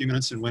 We have a few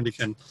minutes, and Wendy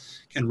can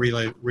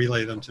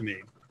relay them to me.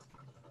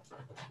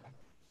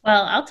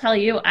 Well, I'll tell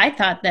you, I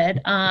thought that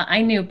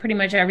I knew pretty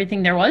much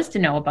everything there was to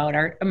know about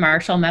our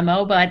Marshall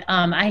Memo, but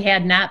I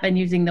had not been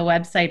using the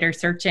website or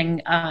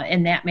searching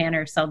in that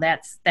manner. So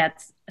that's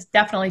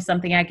definitely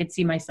something I could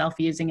see myself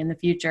using in the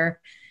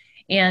future.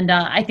 And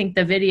I think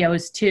the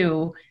videos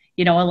too,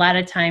 a lot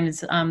of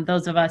times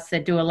those of us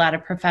that do a lot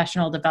of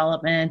professional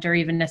development or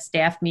even a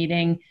staff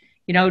meeting,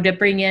 to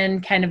bring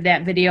in kind of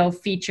that video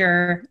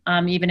feature,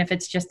 even if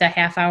it's just a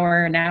half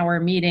hour, an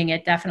hour meeting,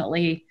 it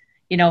definitely,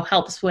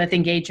 helps with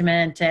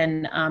engagement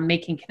and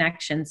making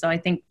connections. So I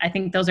think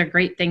those are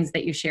great things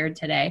that you shared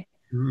today.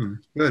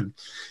 Good.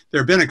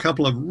 There have been a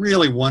couple of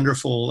really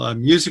wonderful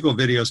musical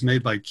videos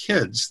made by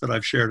kids that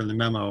I've shared in the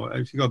memo.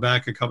 If you go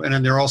back a couple, and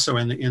then they're also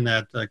in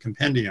that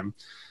compendium.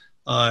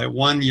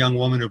 One young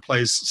woman who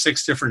plays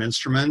 6 different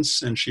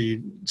instruments, and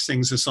she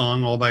sings a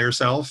song all by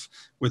herself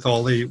with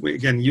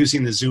again,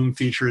 using the Zoom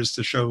features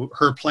to show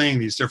her playing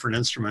these different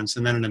instruments.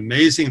 And then an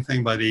amazing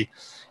thing by the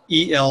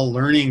EL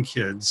Learning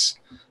kids,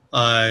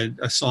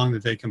 a song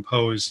that they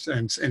composed,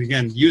 and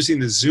again, using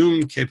the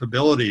Zoom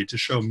capability to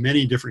show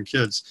many different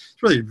kids.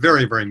 It's really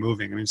very, very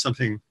moving. I mean,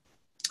 something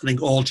I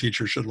think all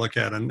teachers should look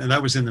at, and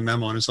that was in the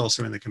memo and it's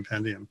also in the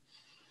compendium.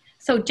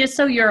 So just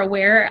so you're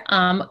aware,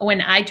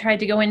 when I tried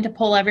to go into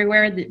Poll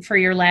Everywhere for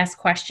your last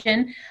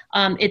question,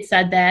 it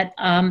said that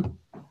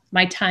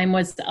my time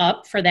was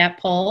up for that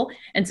poll.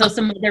 And so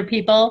some other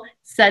people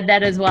said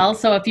that as well.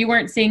 So if you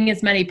weren't seeing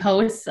as many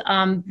posts,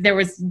 there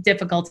was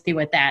difficulty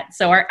with that.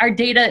 So our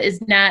data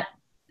is not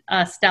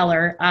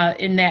stellar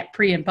in that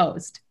pre and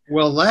post.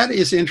 Well, that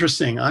is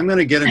interesting. I'm going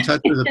to get in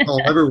touch with the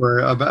Poll Everywhere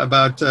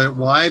about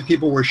why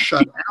people were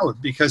shut out,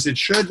 because it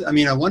should, I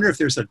mean, I wonder if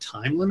there's a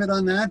time limit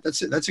on that.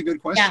 That's a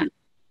good question.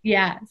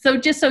 Yeah. So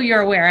just so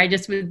you're aware,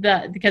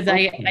 because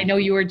I know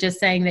you were just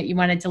saying that you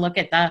wanted to look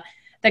at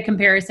the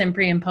comparison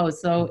pre and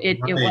post. So it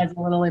was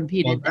a little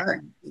impeded. Well,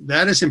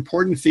 that is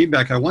important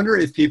feedback. I wonder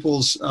if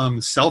people's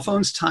cell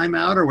phones time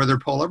out or whether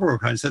Poll Everywhere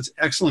kinds. That's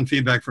excellent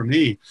feedback from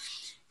me.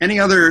 Any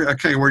other,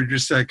 okay, we're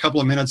just a couple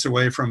of minutes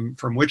away from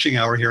witching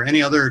hour here.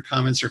 Any other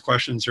comments or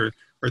questions or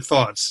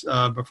thoughts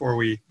before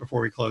we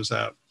close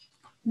out?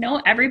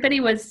 No, everybody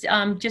was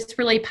just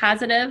really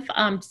positive,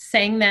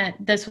 saying that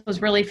this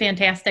was really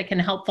fantastic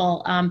and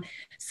helpful.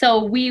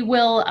 So we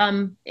will,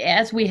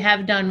 as we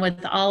have done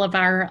with all of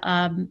our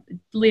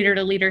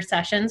leader-to-leader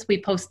sessions,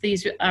 we post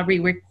these, we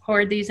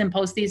record these and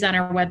post these on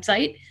our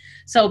website,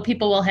 so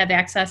people will have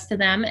access to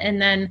them. And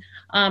then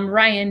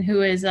Ryan,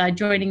 who is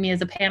joining me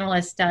as a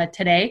panelist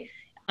today,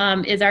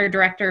 is our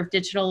Director of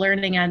Digital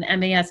Learning on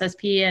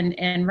MASSP,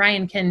 and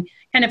Ryan can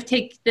kind of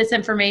take this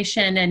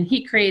information and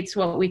he creates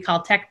what we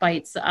call Tech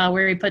Bites,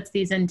 where he puts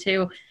these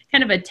into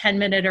kind of a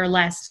 10-minute or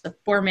less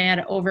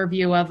format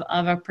overview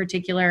of a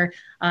particular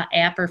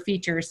app or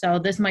feature. So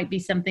this might be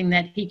something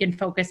that he can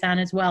focus on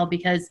as well,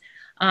 because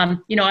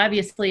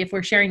obviously if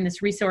we're sharing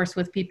this resource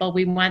with people,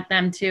 we want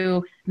them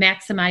to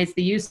maximize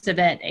the use of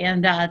it,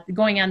 and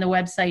going on the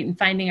website and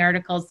finding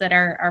articles that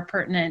are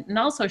pertinent, and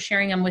also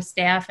sharing them with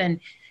staff. And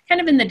kind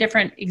of in the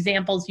different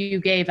examples you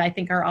gave, I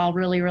think are all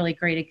really, really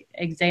great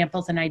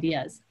examples and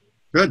ideas.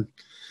 Good.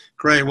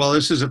 Great. Well,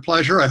 this is a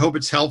pleasure. I hope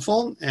it's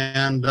helpful.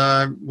 And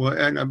by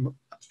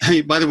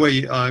the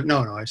way,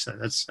 no, I said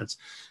that's,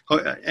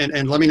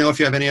 and let me know if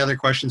you have any other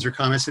questions or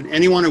comments. And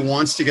anyone who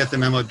wants to get the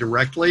memo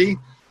directly,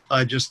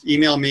 just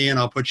email me and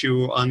I'll put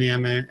you on the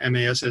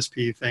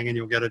MASSP thing, and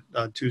you'll get it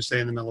Tuesday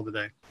in the middle of the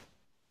day.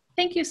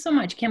 Thank you so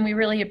much, Kim. We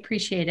really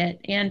appreciate it.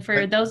 And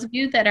for those of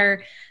you that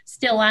are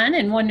still on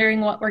and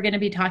wondering what we're going to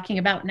be talking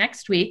about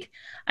next week,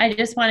 I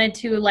just wanted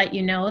to let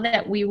you know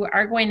that we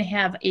are going to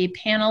have a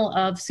panel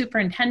of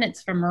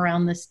superintendents from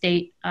around the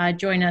state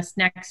join us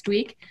next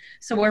week.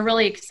 So we're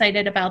really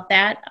excited about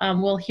that.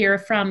 We'll hear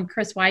from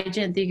Chris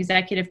Wygant, the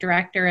Executive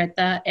Director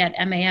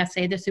at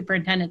MASA, the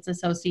Superintendents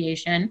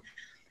Association.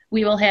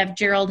 We will have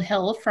Gerald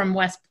Hill from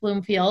West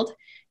Bloomfield,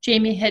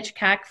 Jamie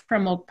Hitchcock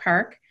from Oak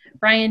Park,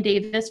 Brian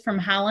Davis from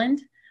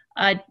Holland,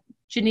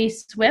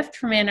 Janice Swift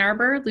from Ann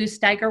Arbor, Lou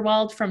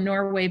Steigerwald from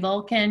Norway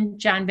Vulcan,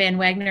 John Van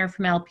Wagner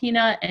from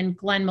Alpena, and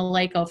Glenn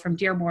Maleko from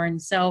Dearborn.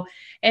 So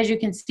as you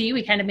can see,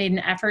 we kind of made an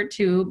effort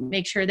to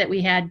make sure that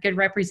we had good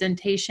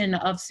representation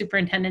of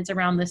superintendents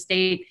around the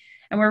state,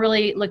 And we're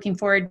really looking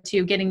forward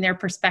to getting their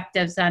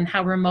perspectives on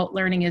how remote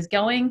learning is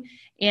going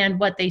and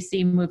what they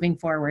see moving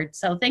forward.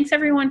 So thanks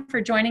everyone for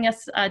joining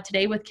us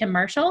today with Kim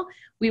Marshall.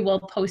 We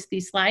will post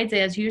these slides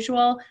as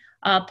usual,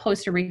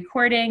 post a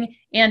recording,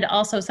 and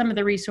also some of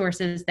the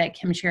resources that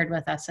Kim shared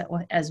with us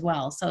as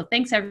well. So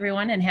thanks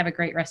everyone, and have a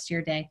great rest of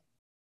your day.